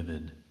more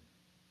vivid.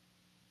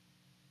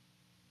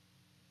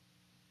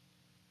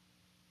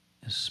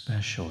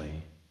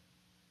 Especially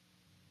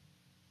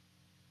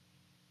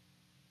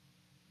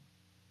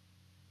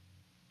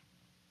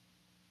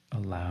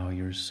allow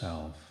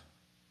yourself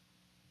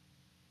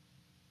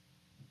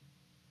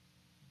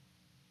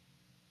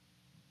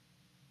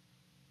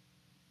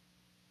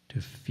to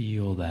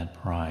feel that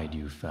pride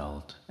you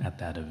felt at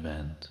that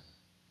event.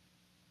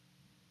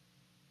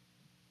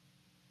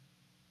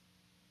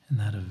 And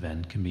that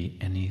event can be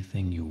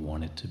anything you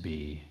want it to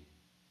be.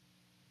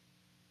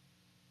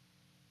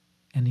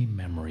 Any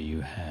memory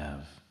you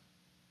have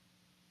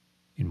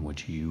in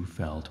which you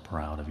felt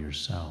proud of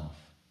yourself.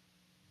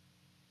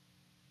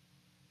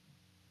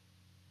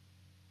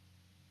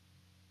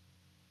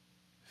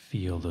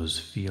 Feel those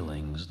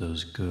feelings,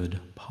 those good,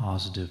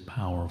 positive,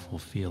 powerful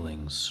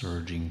feelings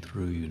surging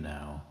through you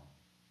now.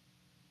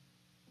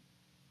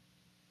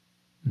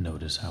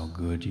 Notice how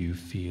good you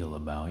feel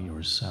about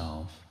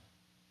yourself.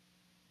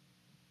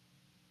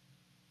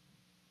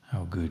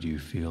 How good you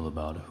feel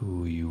about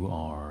who you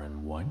are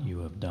and what you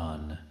have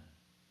done.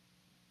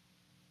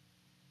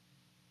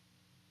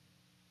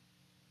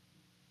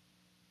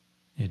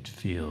 It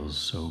feels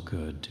so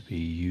good to be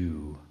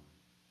you.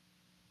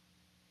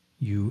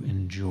 You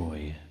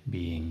enjoy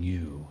being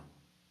you.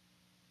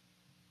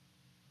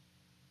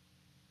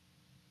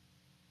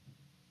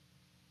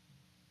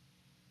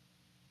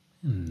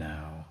 And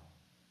now,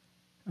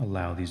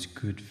 allow these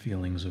good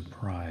feelings of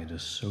pride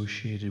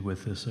associated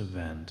with this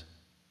event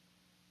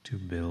to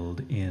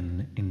build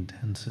in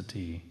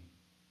intensity.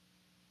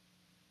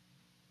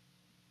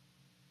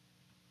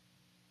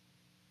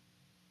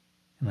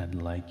 And I'd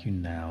like you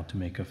now to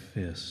make a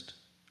fist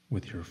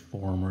with your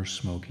former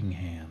smoking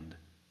hand.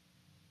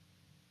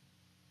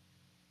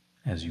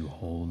 As you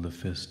hold the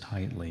fist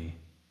tightly,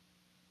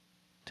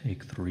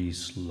 take 3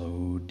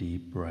 slow,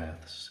 deep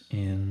breaths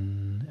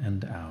in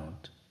and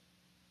out,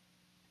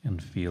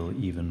 and feel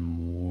even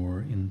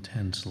more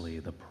intensely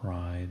the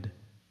pride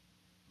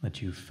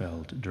that you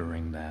felt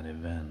during that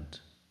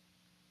event.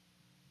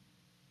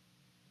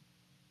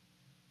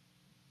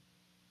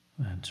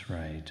 That's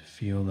right,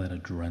 feel that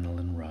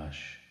adrenaline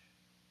rush.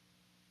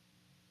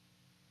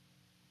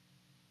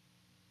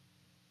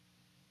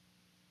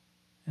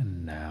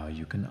 And now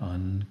you can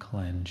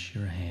unclench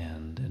your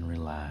hand and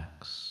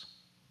relax.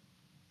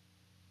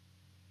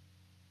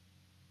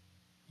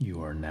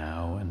 You are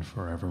now and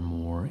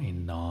forevermore a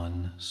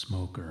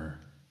non-smoker.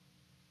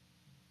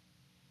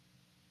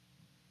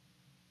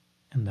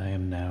 And I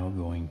am now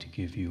going to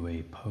give you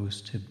a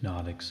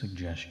post-hypnotic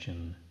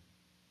suggestion.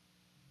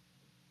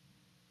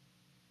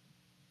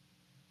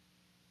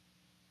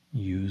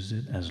 Use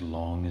it as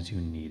long as you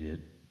need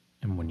it,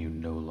 and when you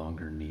no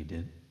longer need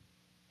it,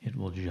 it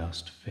will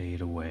just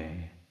fade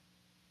away.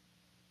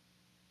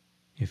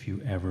 If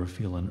you ever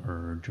feel an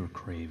urge or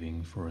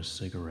craving for a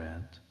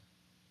cigarette,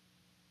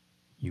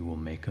 you will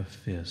make a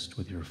fist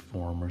with your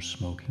former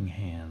smoking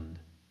hand,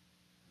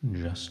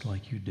 just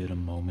like you did a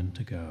moment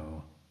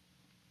ago.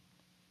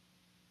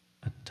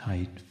 A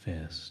tight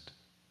fist.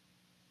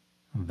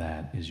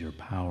 That is your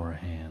power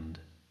hand.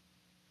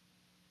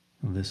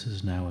 This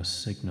is now a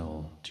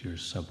signal to your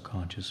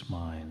subconscious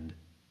mind,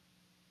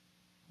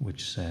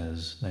 which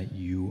says that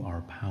you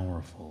are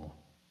powerful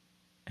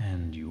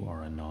and you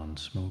are a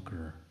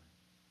non-smoker.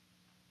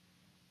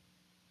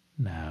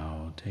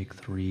 Now take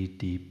 3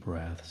 deep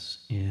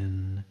breaths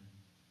in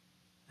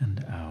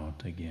and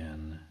out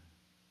again.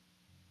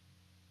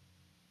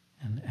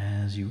 And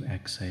as you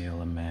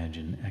exhale,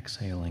 imagine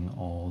exhaling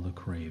all the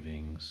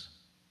cravings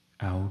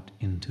out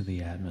into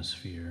the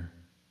atmosphere,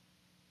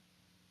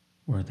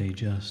 where they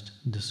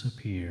just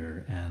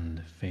disappear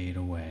and fade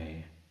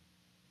away.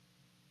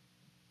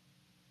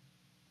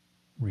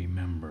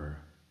 Remember,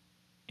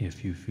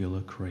 if you feel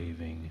a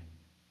craving,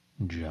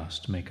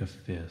 just make a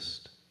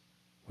fist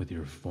with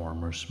your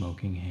former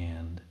smoking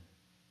hand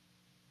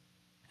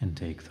and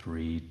take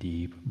 3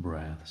 deep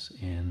breaths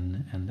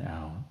in and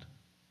out.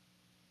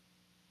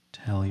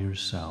 Tell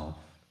yourself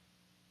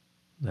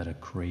that a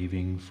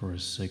craving for a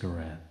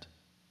cigarette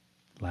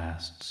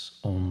lasts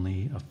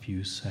only a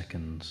few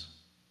seconds,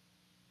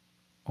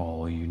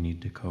 all you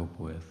need to cope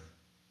with.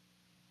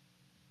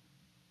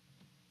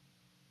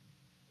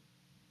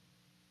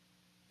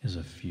 Is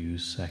a few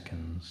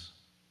seconds,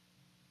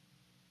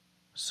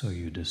 so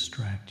you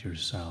distract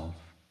yourself.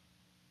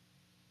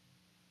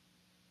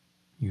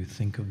 You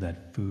think of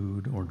that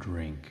food or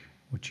drink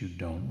which you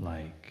don't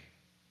like.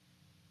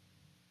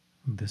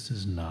 This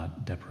is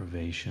not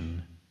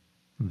deprivation,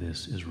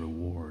 this is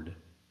reward.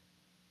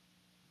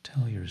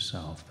 Tell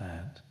yourself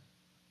that.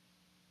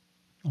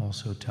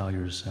 Also tell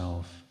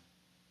yourself,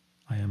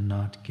 I am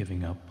not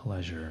giving up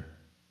pleasure,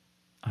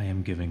 I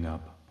am giving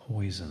up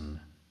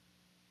poison.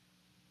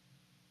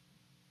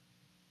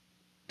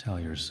 Tell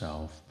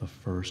yourself the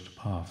first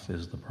puff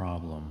is the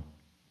problem.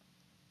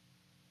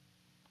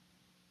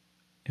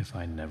 If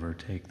I never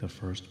take the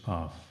first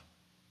puff,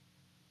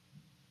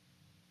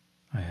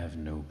 I have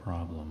no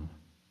problem.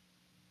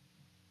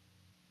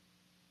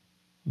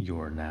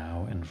 You are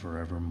now and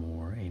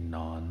forevermore a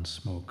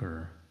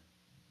non-smoker,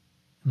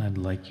 and I'd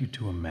like you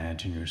to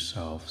imagine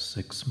yourself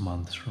 6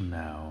 months from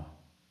now.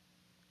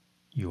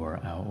 You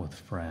are out with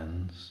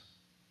friends,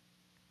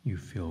 you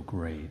feel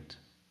great,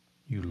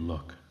 you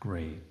look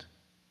great.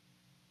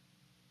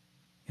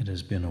 It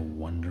has been a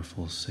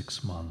wonderful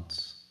 6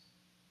 months.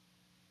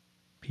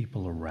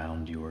 People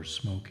around you are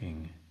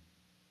smoking.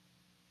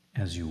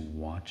 As you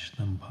watch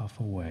them puff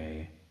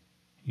away,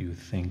 you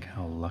think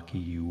how lucky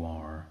you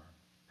are,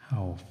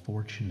 how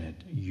fortunate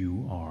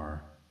you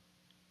are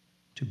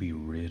to be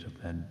rid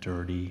of that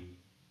dirty,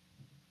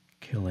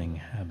 killing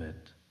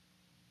habit.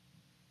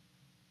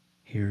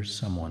 Hear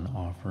someone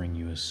offering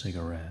you a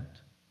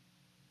cigarette.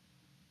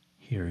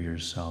 Hear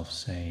yourself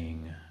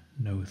saying,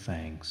 no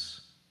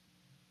thanks.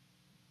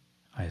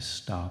 I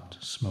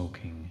stopped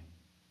smoking.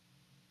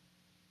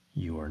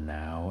 You are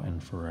now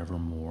and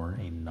forevermore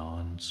a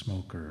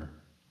non-smoker.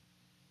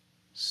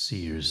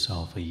 See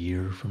yourself a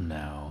year from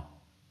now,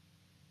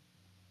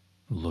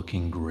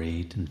 looking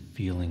great and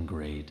feeling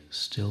great,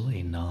 still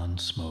a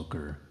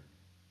non-smoker,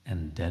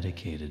 and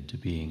dedicated to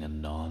being a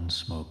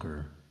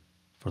non-smoker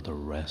for the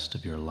rest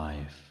of your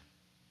life.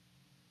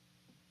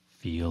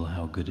 Feel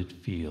how good it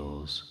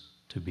feels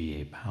to be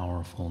a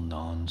powerful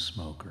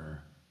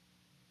non-smoker.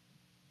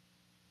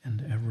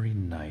 And every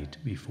night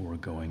before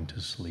going to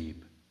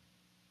sleep,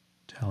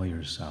 tell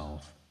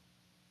yourself,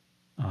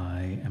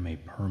 I am a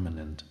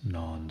permanent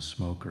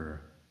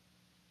non-smoker.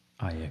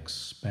 I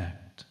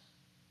expect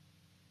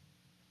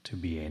to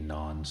be a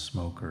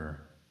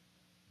non-smoker.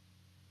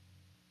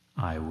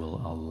 I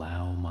will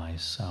allow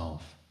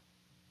myself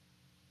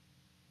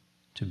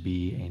to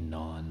be a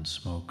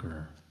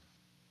non-smoker.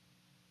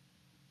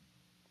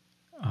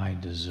 I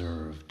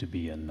deserve to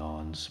be a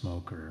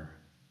non-smoker.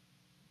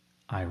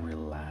 I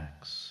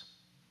relax.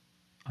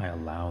 I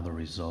allow the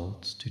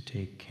results to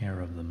take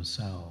care of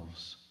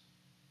themselves.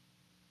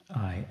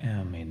 I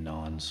am a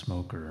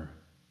non-smoker.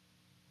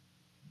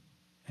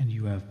 And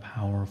you have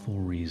powerful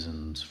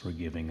reasons for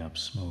giving up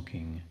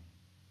smoking.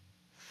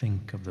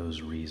 Think of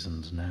those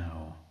reasons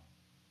now.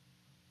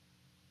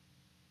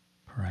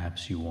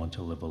 Perhaps you want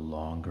to live a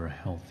longer,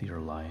 healthier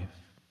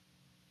life.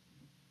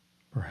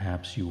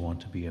 Perhaps you want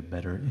to be a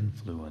better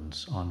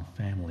influence on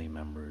family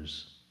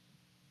members.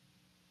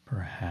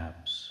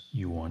 Perhaps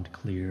you want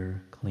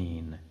clear,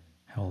 clean,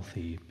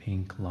 healthy,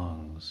 pink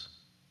lungs.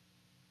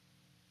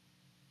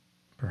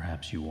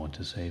 Perhaps you want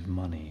to save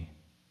money,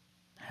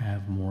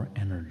 have more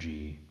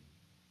energy,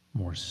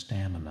 more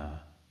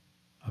stamina,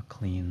 a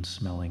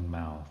clean-smelling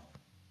mouth,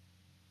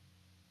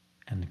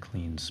 and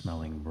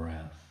clean-smelling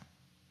breath.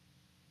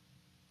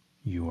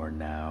 You are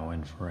now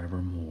and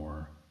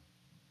forevermore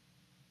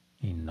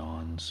a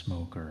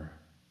non-smoker.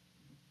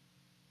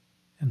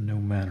 And no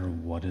matter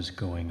what is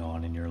going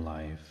on in your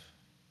life,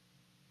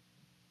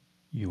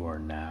 you are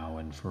now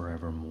and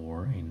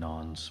forevermore a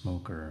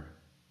non-smoker.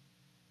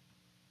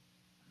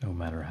 No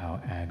matter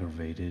how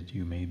aggravated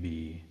you may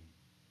be,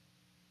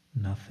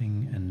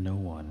 nothing and no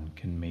one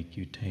can make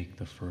you take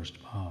the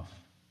first puff.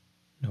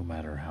 No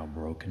matter how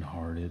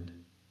broken-hearted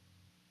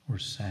or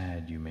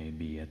sad you may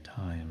be at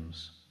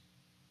times,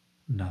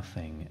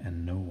 nothing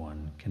and no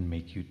one can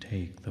make you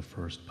take the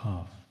first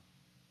puff.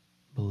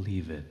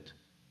 Believe it.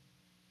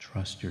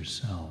 Trust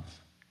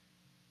yourself.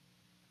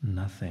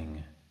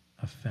 Nothing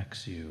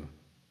affects you.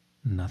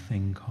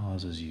 Nothing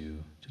causes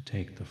you to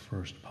take the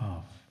first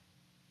puff.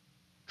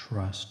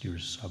 Trust your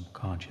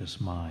subconscious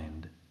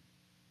mind.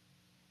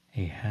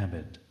 A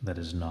habit that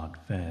is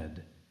not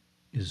fed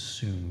is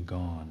soon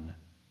gone.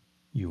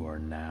 You are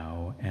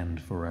now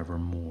and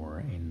forevermore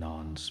a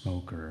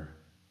non-smoker.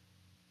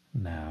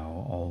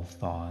 Now all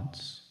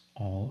thoughts,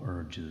 all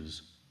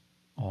urges,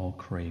 all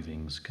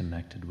cravings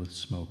connected with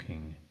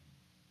smoking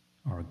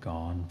are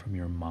gone from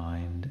your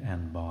mind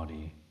and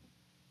body.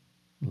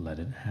 Let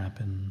it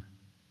happen.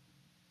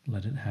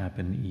 Let it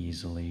happen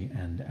easily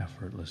and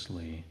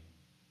effortlessly.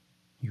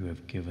 You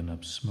have given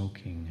up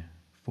smoking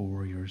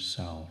for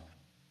yourself.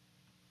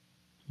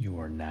 You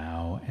are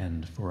now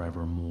and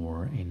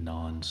forevermore a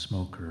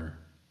non-smoker.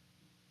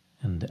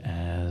 And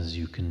as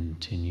you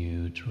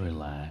continue to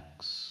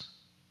relax,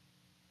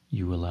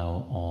 you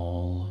allow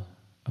all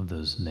of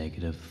those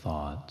negative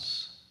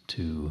thoughts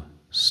to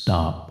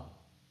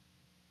stop,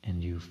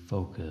 and you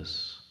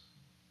focus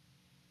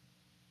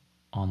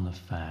on the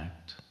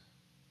fact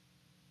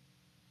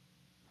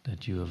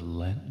that you have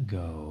let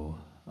go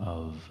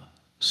of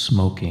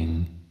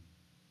smoking,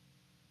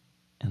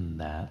 and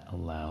that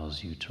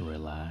allows you to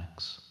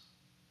relax.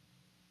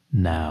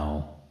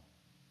 Now,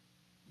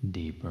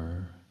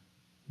 deeper,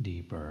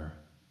 deeper,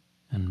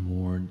 and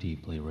more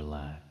deeply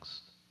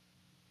relaxed.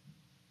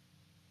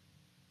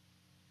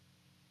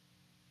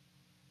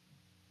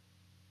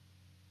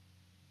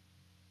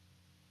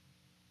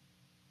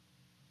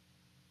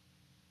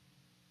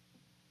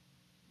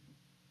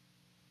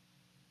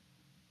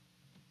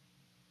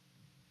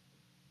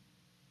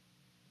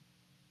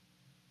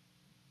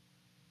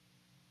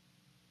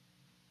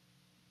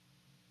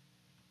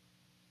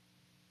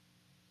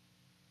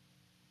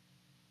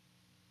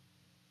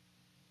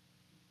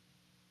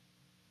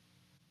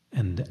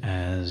 And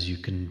as you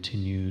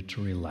continue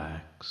to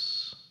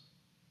relax,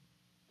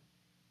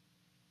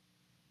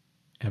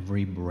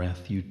 every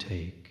breath you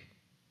take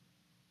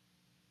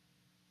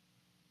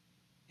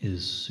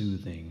is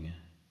soothing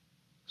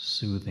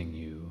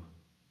you.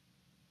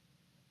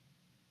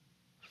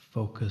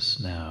 Focus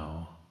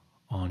now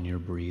on your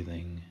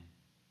breathing.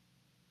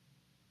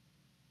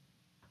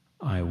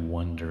 I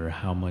wonder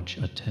how much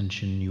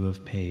attention you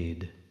have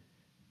paid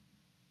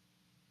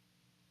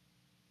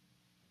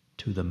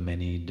to the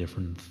many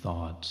different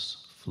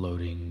thoughts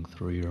floating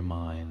through your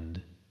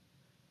mind.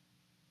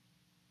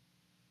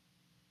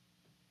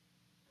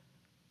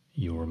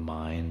 Your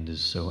mind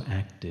is so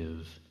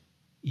active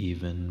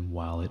even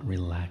while it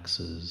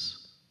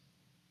relaxes.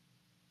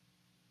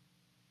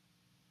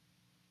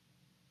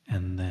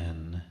 And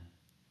then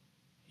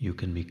you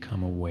can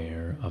become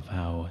aware of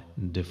how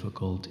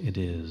difficult it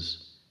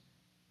is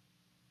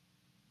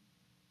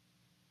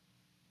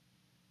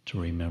to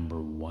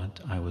remember what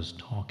I was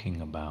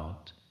talking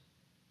about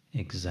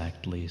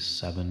exactly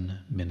 7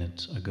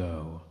 minutes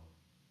ago.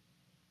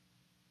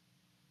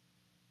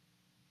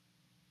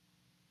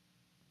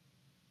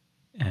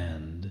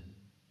 And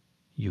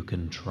you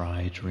can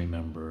try to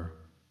remember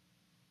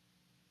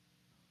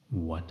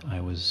what I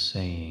was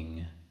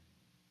saying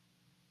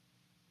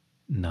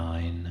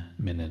 9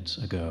 minutes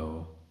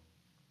ago,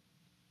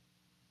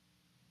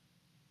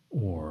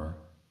 or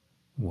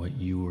what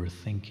you were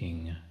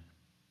thinking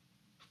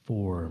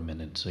 4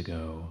 minutes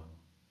ago.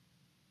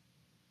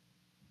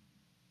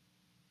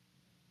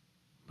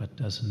 But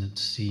doesn't it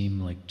seem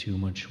like too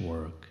much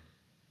work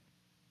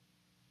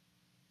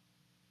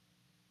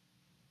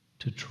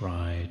to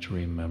try to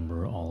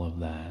remember all of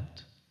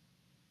that?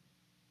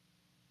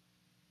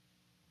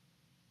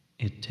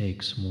 It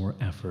takes more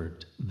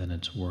effort than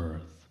it's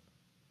worth.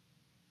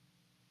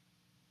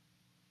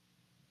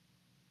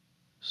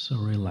 So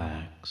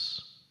relax.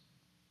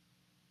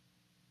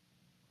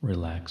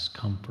 Relax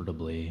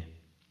comfortably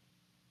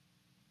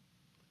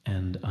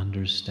and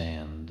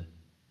understand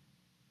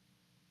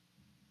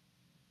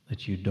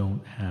that you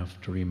don't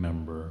have to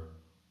remember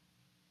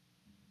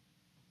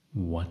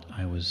what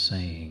I was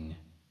saying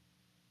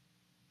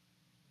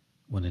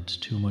when it's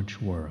too much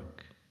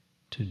work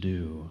to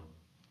do.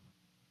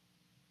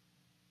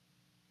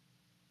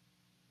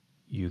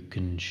 You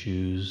can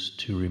choose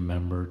to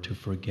remember to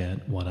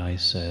forget what I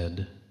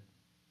said,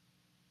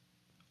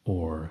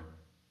 or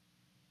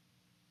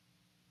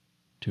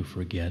to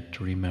forget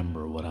to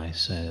remember what I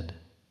said.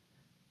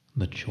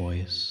 The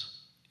choice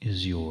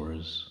is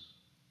yours.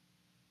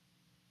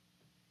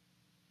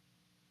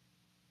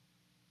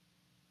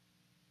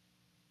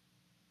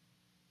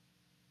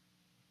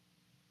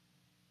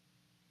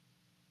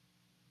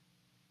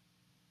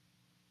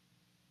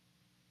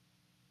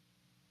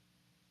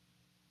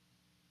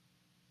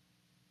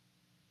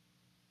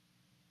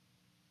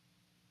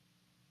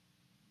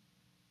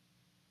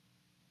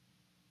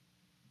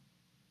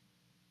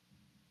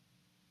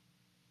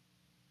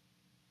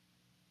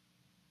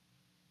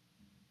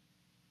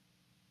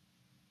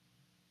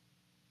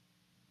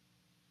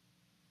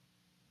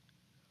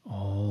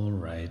 All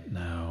right,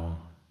 now,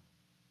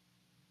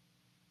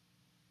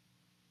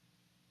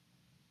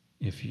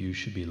 if you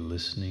should be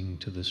listening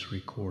to this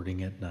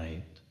recording at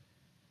night,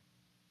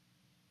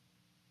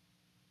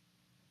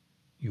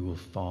 you will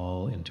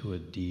fall into a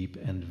deep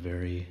and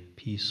very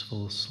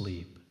peaceful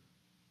sleep.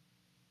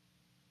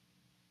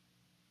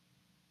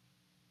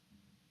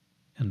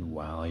 And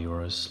while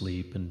you're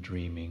asleep and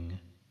dreaming,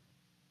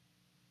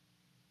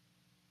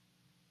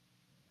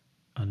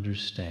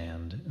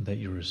 understand that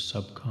your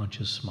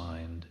subconscious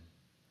mind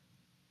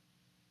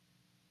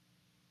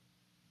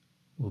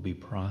will be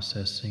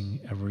processing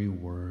every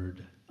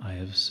word I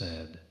have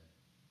said.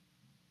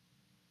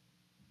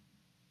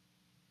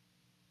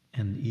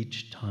 And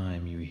each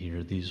time you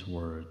hear these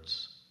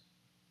words,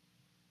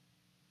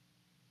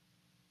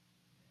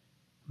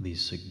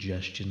 these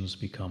suggestions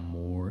become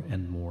more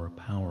and more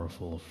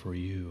powerful for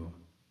you.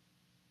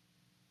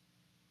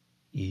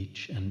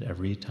 Each and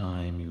every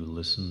time you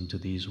listen to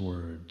these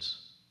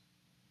words,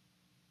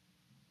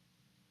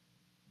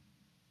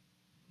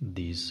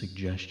 these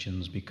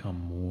suggestions become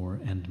more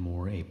and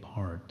more a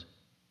part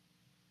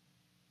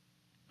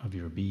of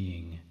your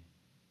being.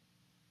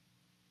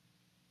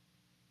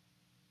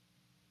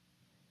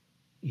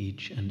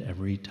 Each and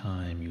every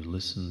time you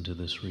listen to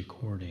this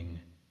recording,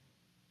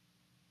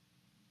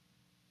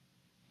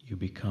 you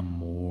become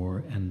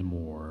more and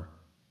more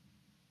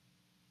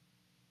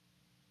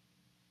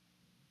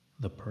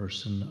the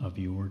person of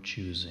your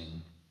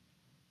choosing,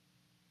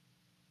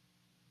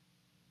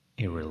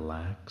 a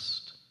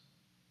relaxed,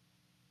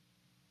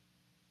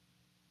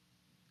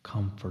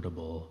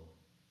 comfortable,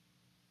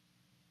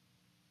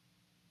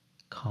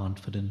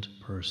 confident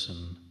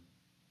person.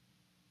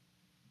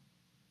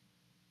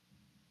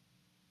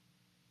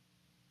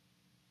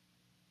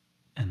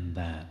 And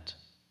that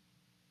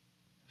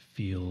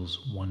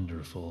feels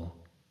wonderful.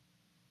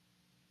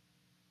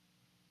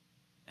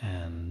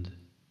 And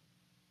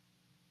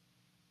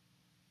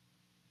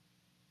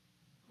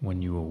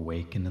when you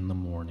awaken in the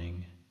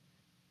morning,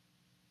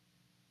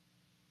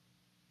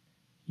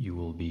 you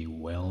will be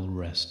well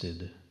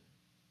rested,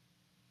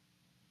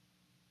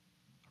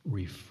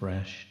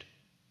 refreshed,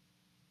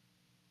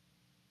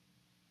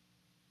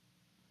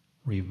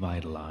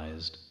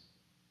 revitalized,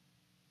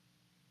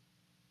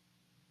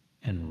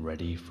 and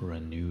ready for a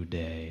new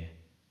day.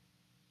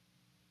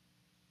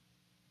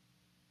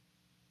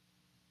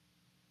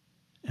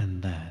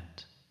 And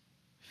that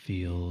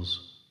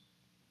feels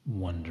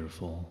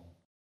wonderful.